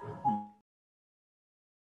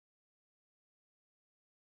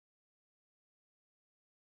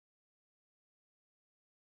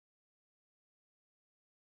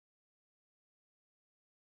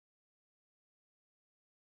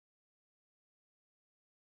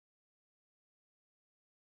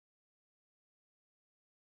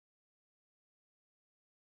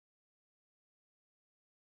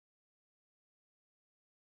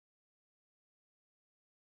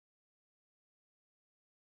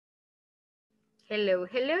 Hello,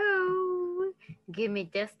 hello. Give me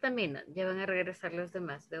just a minute. Ya van a regresar los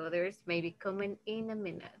demás. The others may be coming in a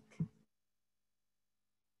minute.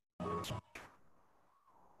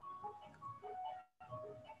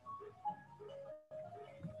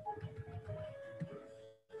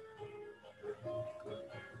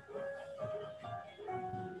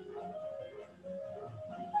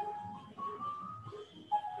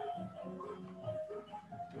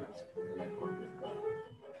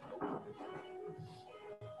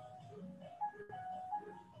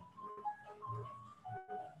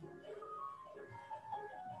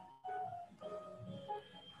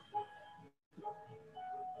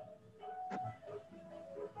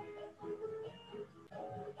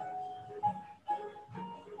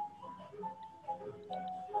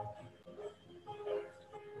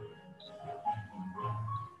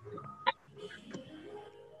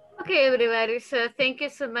 Okay, everybody. So thank you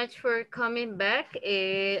so much for coming back.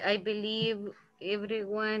 I believe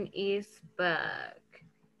everyone is back.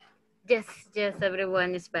 Yes, yes,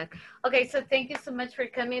 everyone is back. Okay, so thank you so much for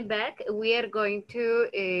coming back. We are going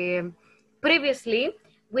to, previously,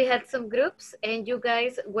 we had some groups and you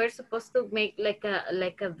guys were supposed to make like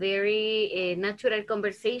a very natural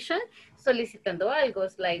conversation, solicitando algo,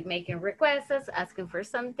 like making requests, asking for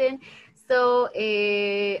something. So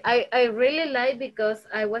I really like because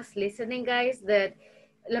I was listening, guys, that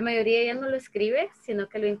la mayoría ya no lo escribe, sino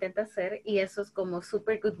que lo intenta hacer y eso es como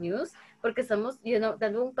super good news porque estamos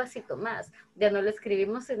dando un pasito más. Ya no lo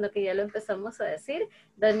escribimos, sino que ya lo empezamos a decir.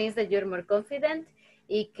 That means that you're more confident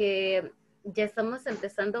y que ya estamos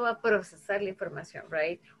empezando a procesar la información,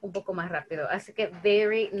 right? Un poco más rápido. Así que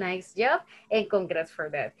very nice job and congrats for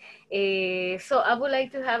that. So I would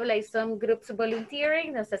like to have like some groups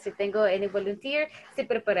volunteering. No sé si tengo any volunteer, si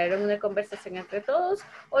prepararon una conversación entre todos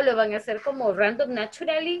o lo van a hacer como random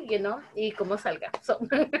naturally, y como salga. So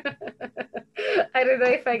I don't know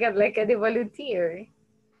if I got like any volunteer.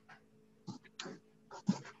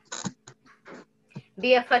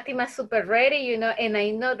 Via Fatima super ready, and I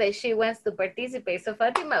know that she wants to participate. So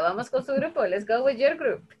Fatima, vamos con su grupo. Let's go with your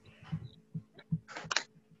group.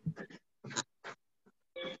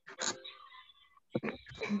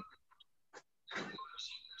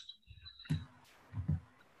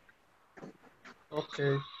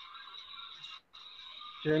 Okay.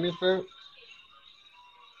 Jennifer.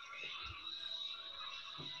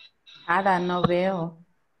 Nada, no veo.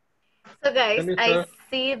 So guys, Jennifer. I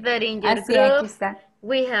see that in your Sí, aquí group, está.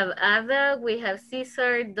 we have Ada, we have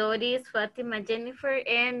Cesar, Doris, Fatima, Jennifer,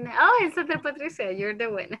 and it's Santa Patricia, you're the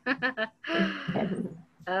one.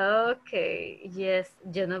 Okay, yes,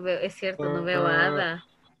 yo no veo, es cierto, no veo a Ada.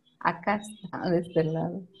 Acá está, de este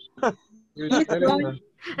lado. Jennifer.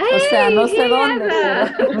 O sea, no sé Hey, dónde,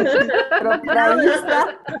 Ada. pero por ahí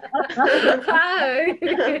está. Hi.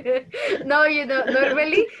 No,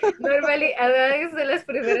 normally Ada es de las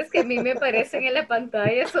primeras que a mí me aparecen en la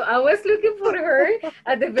pantalla. So I was looking for her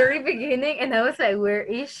at the very beginning and I was like, where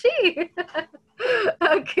is she?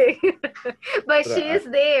 Okay. But she is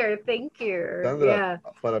there. Thank you. Sandra, Yeah.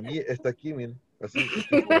 para mí está aquí, miren. Así,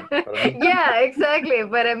 para mí. Yeah, exactly.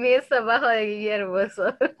 Para mí es abajo de Guillermo.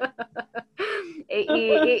 So.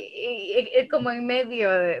 y como en medio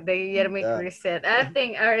de Guillermo y Chrisette. I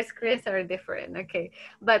think our screens are different. Okay.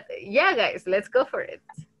 But yeah, guys, let's go for it.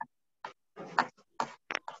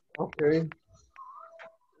 Okay.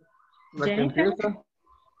 La que empieza.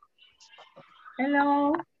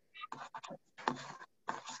 Hello.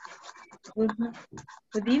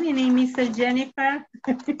 Good evening, Mr. Jennifer.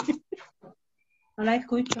 No la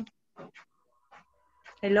escucho.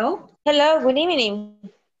 Hello. Hello, good evening.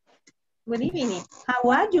 Good evening.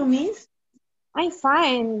 How are you, miss? I'm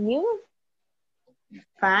fine. You?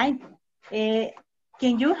 Fine.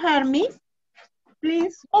 Can you hear me,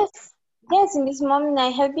 please? Yes. Yes, in this moment I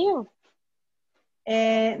help you.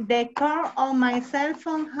 The cord on my cell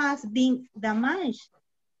phone has been damaged.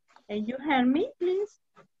 Can you hear me, please?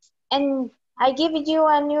 And I give you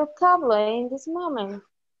a new cable in this moment.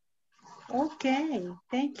 Okay,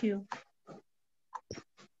 thank you.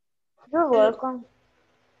 You're welcome.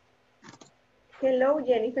 Hello,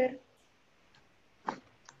 Jennifer.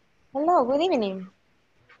 Hello, good evening.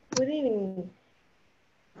 Good evening.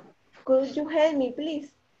 Could you help me,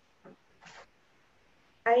 please?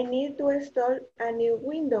 I need to install a new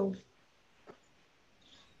Windows.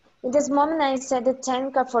 In this moment I set the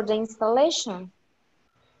timer for the installation.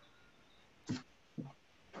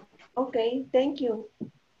 Okay, thank you.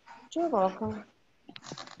 You're welcome.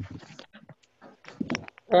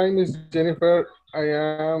 Hi, Miss Jennifer. I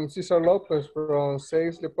am Cesar Lopez from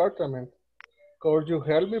Sales Department. Could you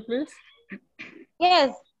help me, please?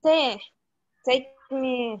 Yes, take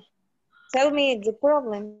me Tell me the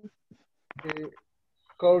problem.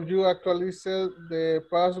 Could you actualize the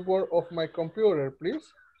password of my computer,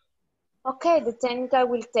 please? Okay, the technical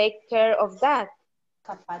will take care of that.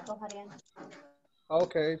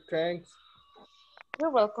 Okay, thanks.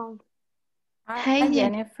 You're welcome. Hi,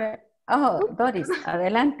 Jennifer. Oh, Doris,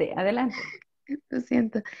 adelante, adelante. Lo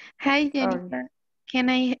siento. Hi, Jennifer.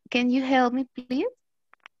 Can you help me, please?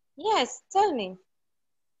 Yes, tell me.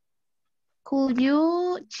 Could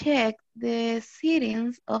you check the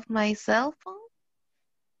settings of my cell phone?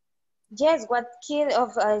 Yes, what key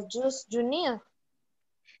of juice you need?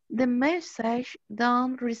 The message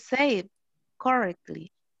don't receive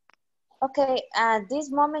correctly. Okay, at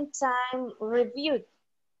this moment time reviewed.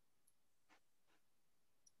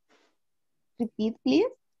 Repeat,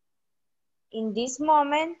 please. In this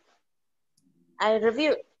moment, I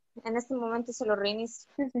review. En este momento se lo reinicio.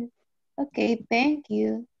 Okay, thank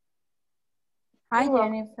you. Hi, You're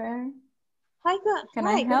welcome. Jennifer. Hi, Can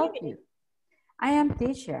I help you? I am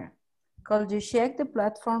teacher. Could you check the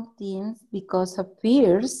platform Teams because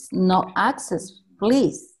appears no access,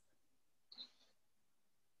 please?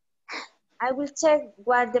 I will check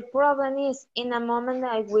what the problem is. In a moment,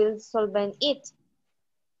 I will solve it.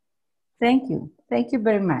 Thank you. Thank you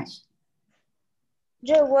very much.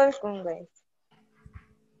 You're welcome, guys.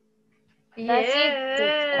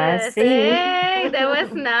 Yes, That's it. hey, that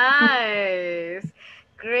was nice.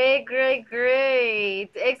 Great, great, great.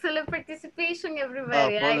 Excellent participation,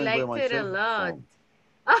 everybody. I Problem with liked my it a cell lot. phone.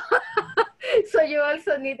 So you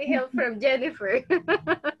also need help from Jennifer.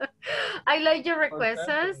 I like your requests,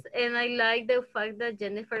 and I like the fact that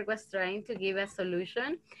Jennifer was trying to give a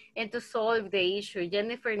solution and to solve the issue.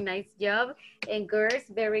 Jennifer, nice job. And girls,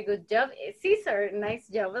 very good job. Caesar, nice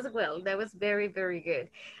job as well. That was very, very good.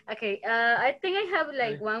 Okay, I think I have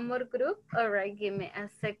like one more group. All right, give me a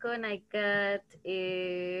second. I got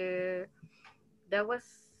that was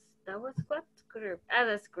what group?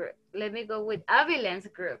 Others group. Let me go with Avilen's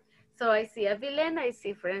group. So I see Avilen, I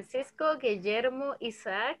see Francisco, Guillermo,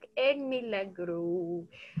 Isaac, and Milagro.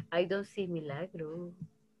 I don't see Milagro.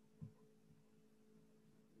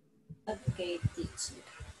 Okay, teacher.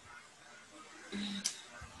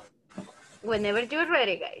 Whenever you're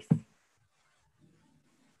ready, guys.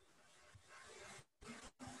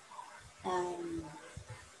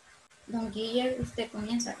 Don Guillermo, usted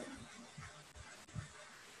comienza.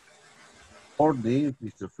 Morning,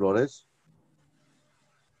 Mr. Flores.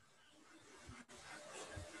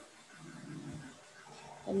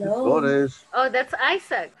 Hello. Flores. Oh, that's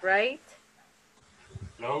Isaac, right?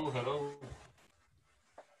 Hello, hello.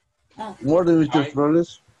 Morning, Mr. Hi.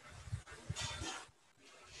 Flores.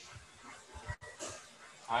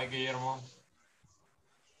 Hi, Guillermo.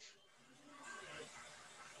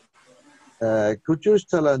 Could you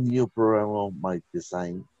install a new program on my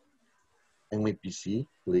design and my PC,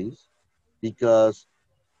 please? Because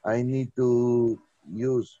I need to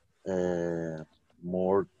use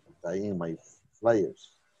more time in my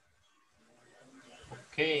flyers.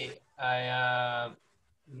 Okay, I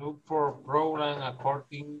look for a program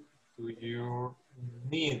according to your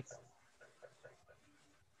needs.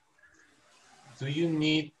 Do you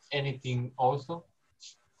need anything also?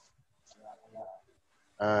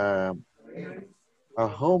 How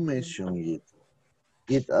mention it?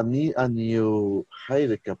 I need a new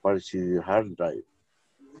higher capacity hard drive.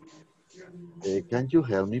 Can you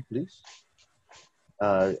help me, please?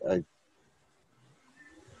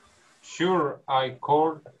 Sure, I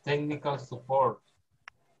called technical support.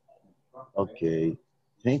 Okay,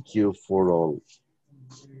 thank you for all.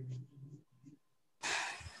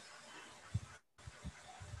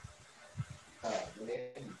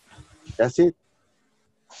 That's it.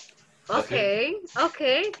 Okay,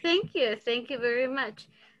 okay, thank you very much.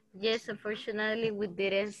 Yes, unfortunately, we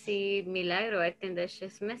didn't see Milagro. I think that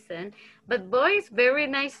she's missing. But boys, very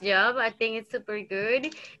nice job. I think it's super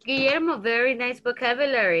good. Guillermo, very nice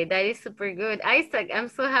vocabulary. That is super good. Isaac, I'm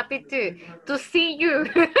so happy to see you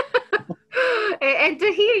and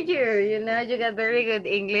to hear you. You know, you got very good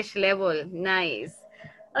English level. Nice.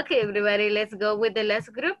 Okay, everybody, let's go with the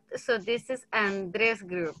last group. So this is Andres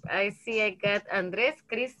group. I see I got Andres,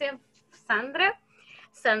 Christian,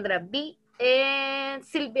 Sandra B, and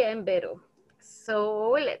Sylvia and Vero.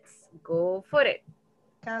 So let's go for it.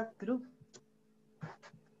 Cat group.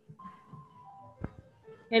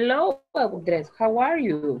 Hello, Andres. How are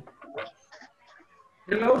you?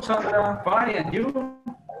 Hello, Sandra. Fine, and you?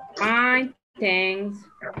 Fine, thanks.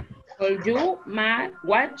 Could you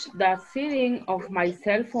watch the setting of my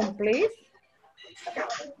cell phone, please?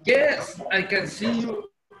 Yes, I can see you.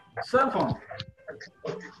 Cell phone.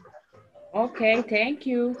 Okay, thank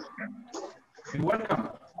you. You're welcome.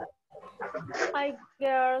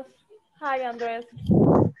 girls. Hi, Andres.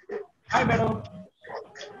 Hi, Vero.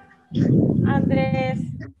 Andres,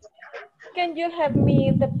 can you help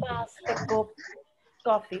me to pass the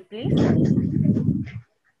coffee, please?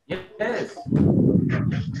 Yes,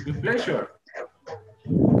 with pleasure.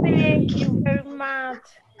 Thank you very much.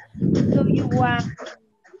 Do you want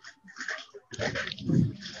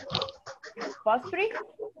pastry?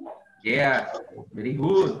 Yeah, very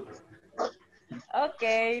good.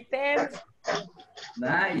 Okay, thanks.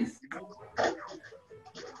 Nice.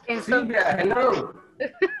 And so, Sylvia, hello.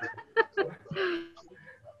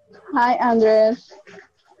 Hi, Andres.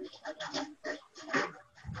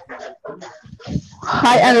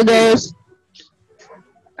 Hi, Andres.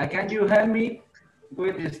 Can you help me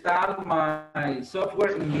with install my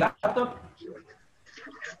software in laptop?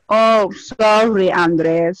 Oh, sorry,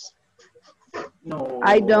 Andres. No.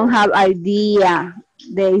 I don't have idea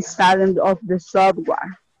the status of the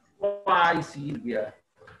software. Why, Sylvia?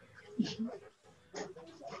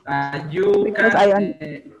 You Because I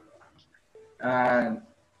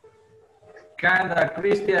can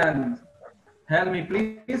Christian help me,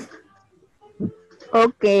 please?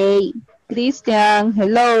 Okay, Christian,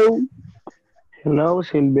 hello. Hello,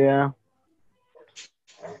 Sylvia.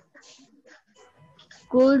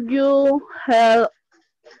 Could you help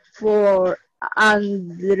for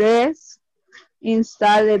Andres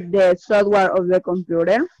install the software of the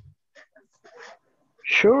computer?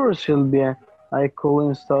 Sure, Sylvia. I could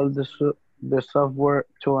install the software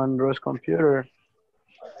to Android's computer.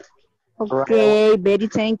 Okay, very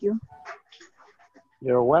thank you.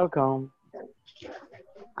 You're welcome.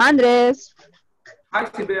 Andres, Hi,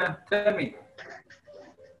 Sylvia. Tell me.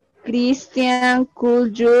 Christian,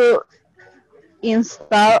 could you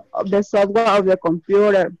install the software of the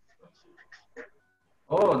computer?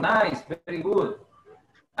 Oh, nice. Very good.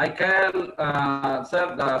 I can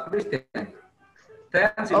serve the Christian.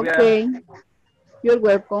 Thanks, Sylvia. Okay, you're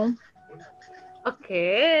welcome.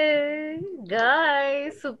 okay,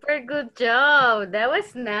 guys, super good job. That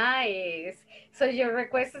was nice. So your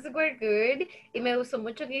requests were good. Y me gustó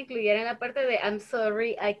mucho que incluyeran la parte de I'm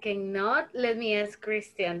sorry, I cannot. Let me ask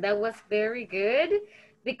Christian. That was very good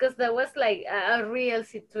because that was like a real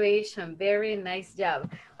situation. Very nice job.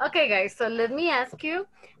 Okay, guys, so let me ask you.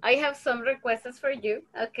 I have some requests for you,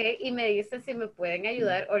 okay? Y me dicen si me pueden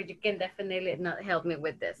ayudar or you can definitely not help me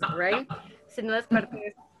with this, right? Si no es parte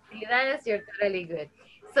de actividades, you're totally good.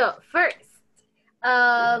 So first,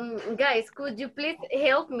 guys, could you please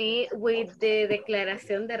help me with the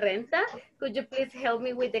declaración de renta? Could you please help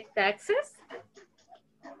me with the taxes?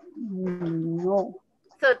 No.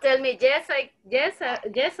 So tell me yes,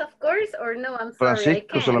 of course, or no, I'm sorry, I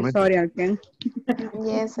Francisco can't. solamente. Sorry, I can.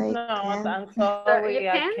 Yes, I No, can. I'm sorry, You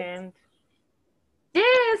I can't? can't.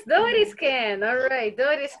 Yes, Doris can. All right,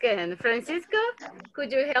 Doris can. Francisco,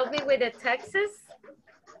 could you help me with the taxes?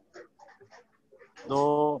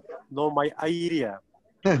 No, my area.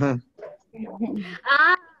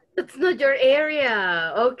 Ah, that's not your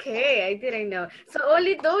area. Okay, I didn't know. So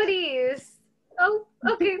only Doris. Oh,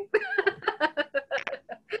 okay.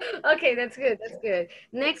 Okay, that's good. That's good.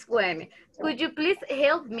 Next one. Could you please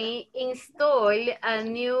help me install a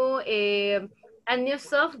new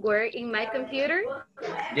software in my computer?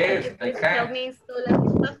 Yes, Could you I please help can. me install a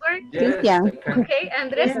new software? Yes, Christian. I can. Okay,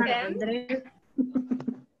 Andres Yeah, can. Andres.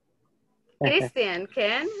 Christian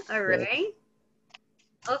can. All right.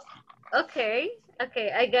 Okay,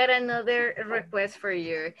 I got another request for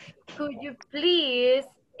you. Could you please,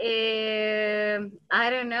 I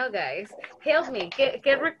don't know, guys, help me.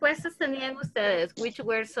 ¿Qué requests tenían ustedes? Which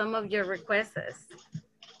were some of your requests?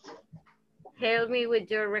 Help me with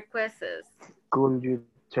your requests. Could you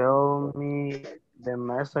tell me the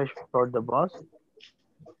message for the boss?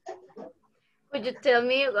 Could you tell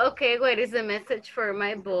me, okay, what is the message for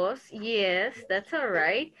my boss? Yes, that's all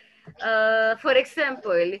right. For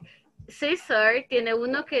example, Cesar tiene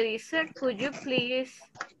uno que dice, could you please,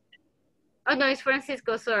 oh no, it's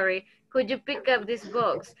Francisco, sorry. Could you pick up this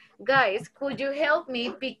box? Guys, could you help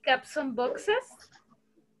me pick up some boxes?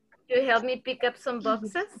 Could you help me pick up some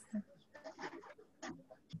boxes?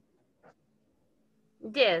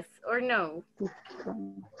 Yes or no?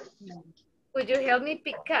 Could you help me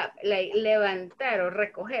pick up, like levantar o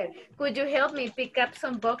recoger? Could you help me pick up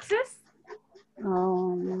some boxes?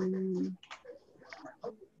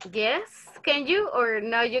 Yes, can you or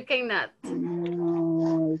no, you cannot?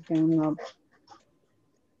 No, I cannot.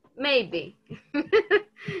 Maybe.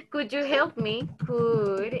 Could you help me?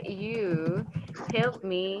 Could you help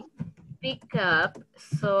me pick up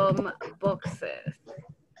some boxes?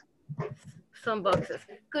 Some boxes.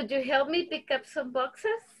 Could you help me pick up some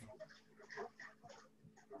boxes?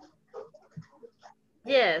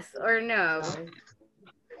 Yes or no?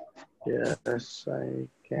 Yes, I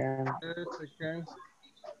can. Yes, I can.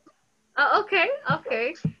 Oh, okay,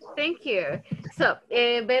 okay. Thank you. So,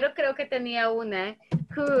 Vero creo que tenía una.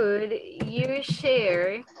 Could you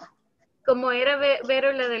share? ¿Cómo era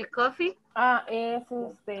Vero la del coffee? Ah, es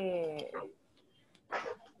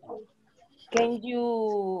Can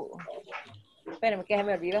you... Espérame, que se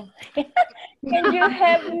me olvidó. Can you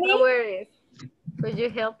help me? No worries. Could you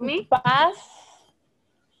help me? Pass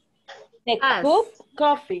the Pass. cup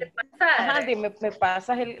coffee. Pasar. Ajá, dime, ¿me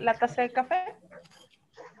pasas la taza de café?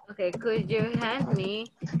 Okay, could you hand me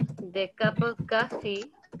the cup of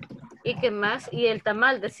coffee? ¿Y qué más? Y el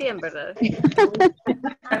tamal de 100, ¿verdad?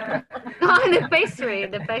 No, the pastry.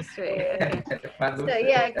 Okay. So,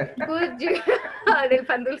 yeah, could you... del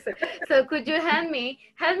pan dulce. So, could you hand me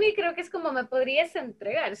creo que es como me podrías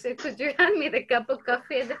entregar. So, could you hand me the cup of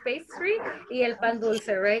coffee and the pastry? Y el pan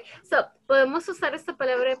dulce, right? So, podemos usar esta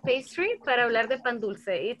palabra pastry para hablar de pan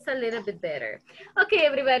dulce. It's a little bit better. Okay,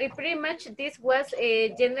 everybody, pretty much this was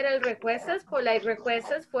general requests, polite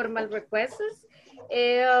requests, formal requests.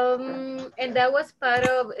 And that was part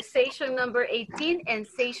of session number 18 and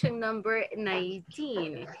session number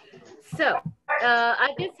 19. So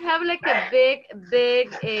I just have like a big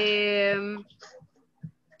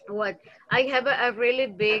I have a really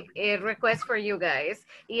big request for you guys.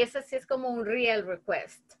 Y ese sí es como un real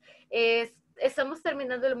request. Estamos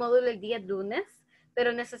terminando el módulo el día lunes,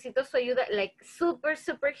 pero necesito su ayuda, like super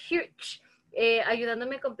huge,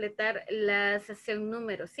 ayudándome a completar la sesión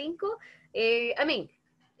número 5.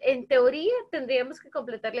 En teoría tendríamos que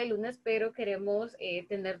completarla el lunes, pero queremos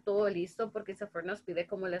tener todo listo porque INSAFORP nos pide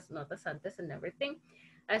como las notas antes and everything.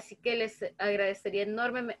 Así que les agradecería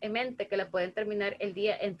enormemente que la puedan terminar el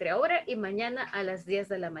día entre ahora y mañana a las 10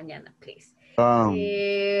 de la mañana, please. Oh,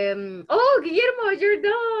 Guillermo, you're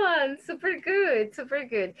done. Super good.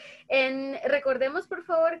 Recordemos, por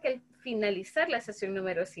favor, que al finalizar la sesión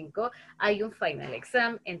número 5 hay un final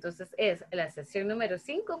exam. Entonces es la sesión número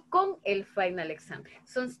 5 con el final exam.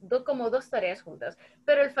 Son como dos tareas juntas.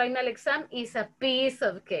 Pero el final exam is a piece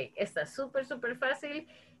of cake. Está súper fácil.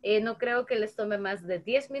 No creo que les tome más de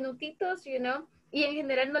 10 minutitos, you know. Y en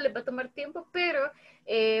general no les va a tomar tiempo, pero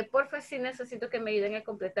porfa sí necesito que me ayuden a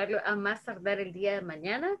completarlo a más tardar el día de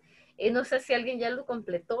mañana. No sé si alguien ya lo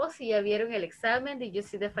completó, si ya vieron el examen. Did you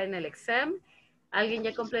see the final exam? ¿Alguien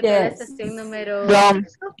ya completó la sesión número?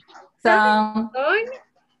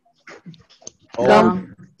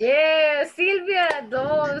 Yeah, Silvia,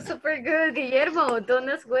 done, super good. Guillermo, done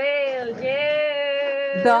as well.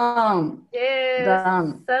 Yeah. Done. Yes.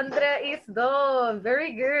 Done. Sandra is done.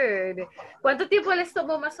 Very good. ¿Cuánto tiempo les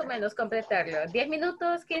tomó más o menos completarlo? ¿10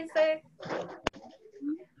 minutos? ¿15?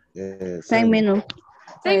 10 minutos.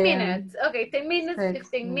 10 minutes. Ok, 10 minutes,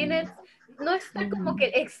 15 minutes. No está como que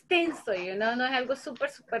extenso, you know? No es algo súper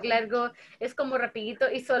largo. Es como rapidito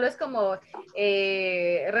y solo es como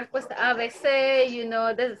respuesta A, B, C, you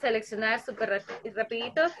know, de seleccionar súper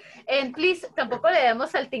rapidito. And please, tampoco le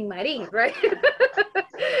demos al Team Marín, right?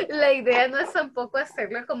 La idea no es tampoco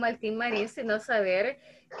hacerlo como al Team Marín, sino saber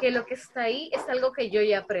que lo que está ahí es algo que yo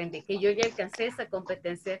ya aprendí, que yo ya alcancé esa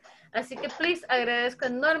competencia. Así que, please, agradezco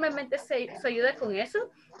enormemente su ayuda con eso.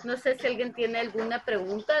 No sé si alguien tiene alguna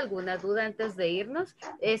pregunta, alguna duda antes de irnos.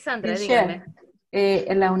 Sandra, dígame.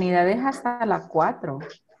 La unidad es hasta la 4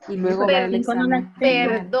 y luego va el examen.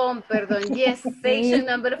 Perdón. Yes, station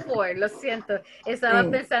number 4, lo siento. Estaba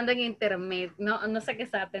pensando en intermedio. No sé qué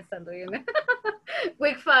estaba pensando. You know?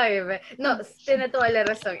 Week 5. No, tiene toda la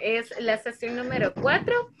razón. Es la sesión número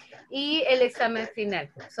 4 y el examen final.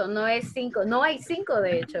 So, no es 5. No hay 5,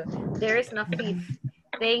 de hecho. There is no 5th.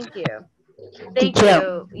 Thank you. Thank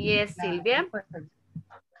you. Yes, Silvia.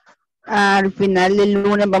 Al final del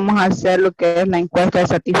lunes vamos a hacer lo que es la encuesta de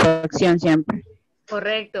satisfacción siempre.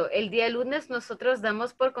 Correcto. El día lunes nosotros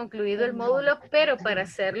damos por concluido el módulo, pero para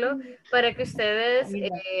hacerlo, para que ustedes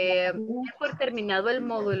den por terminado el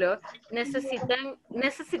módulo,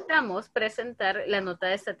 necesitamos presentar la nota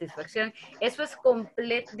de satisfacción. Eso es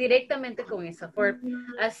directamente con INSAFORP.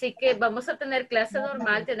 Así que vamos a tener clase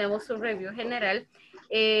normal, tenemos un review general.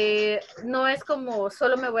 No es como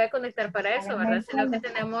solo me voy a conectar para eso, ¿verdad? Sino que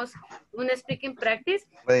tenemos un speaking practice.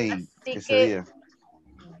 Así que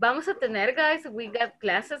vamos a tener, guys, we got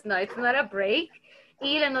classes, no, it's not a break.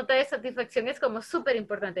 Y la nota de satisfacción es como súper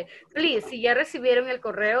importante. Please, si ya recibieron el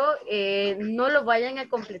correo, no lo vayan a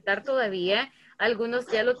completar todavía. Algunos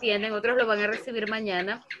ya lo tienen, otros lo van a recibir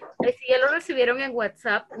mañana. Si ya lo recibieron en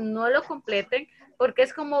WhatsApp, no lo completen, porque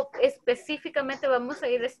es como específicamente vamos a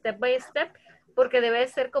ir step by step porque debe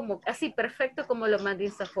ser como así perfecto como lo manda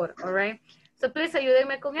INSAFORP, all right? So please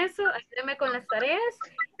ayúdenme con eso, ayúdenme con las tareas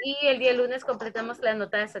y el día lunes completamos la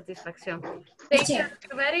nota de satisfacción. Thank you,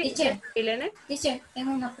 everybody. Teacher, Yes, teacher,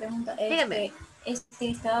 tengo una pregunta. Dígame.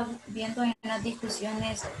 Estaba viendo en las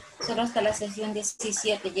discusiones, solo hasta la sesión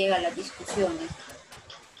 17 llega las discusiones.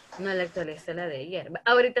 No la actualicé la de ayer.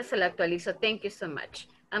 Ahorita se la actualizo. Thank you so much.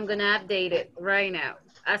 I'm gonna update it right now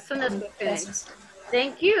as soon as we finish.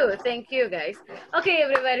 Thank you guys. Okay,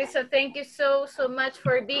 everybody, so thank you so much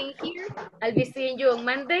for being here. I'll be seeing you on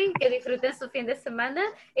Monday. Que disfruten su fin de semana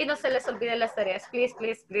y no se les olviden las tareas, please.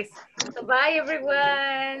 So bye,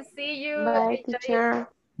 everyone. See you. Bye, teacher.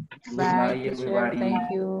 Good night, everybody.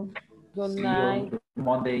 Thank you. Good See night. you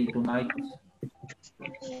Monday tonight.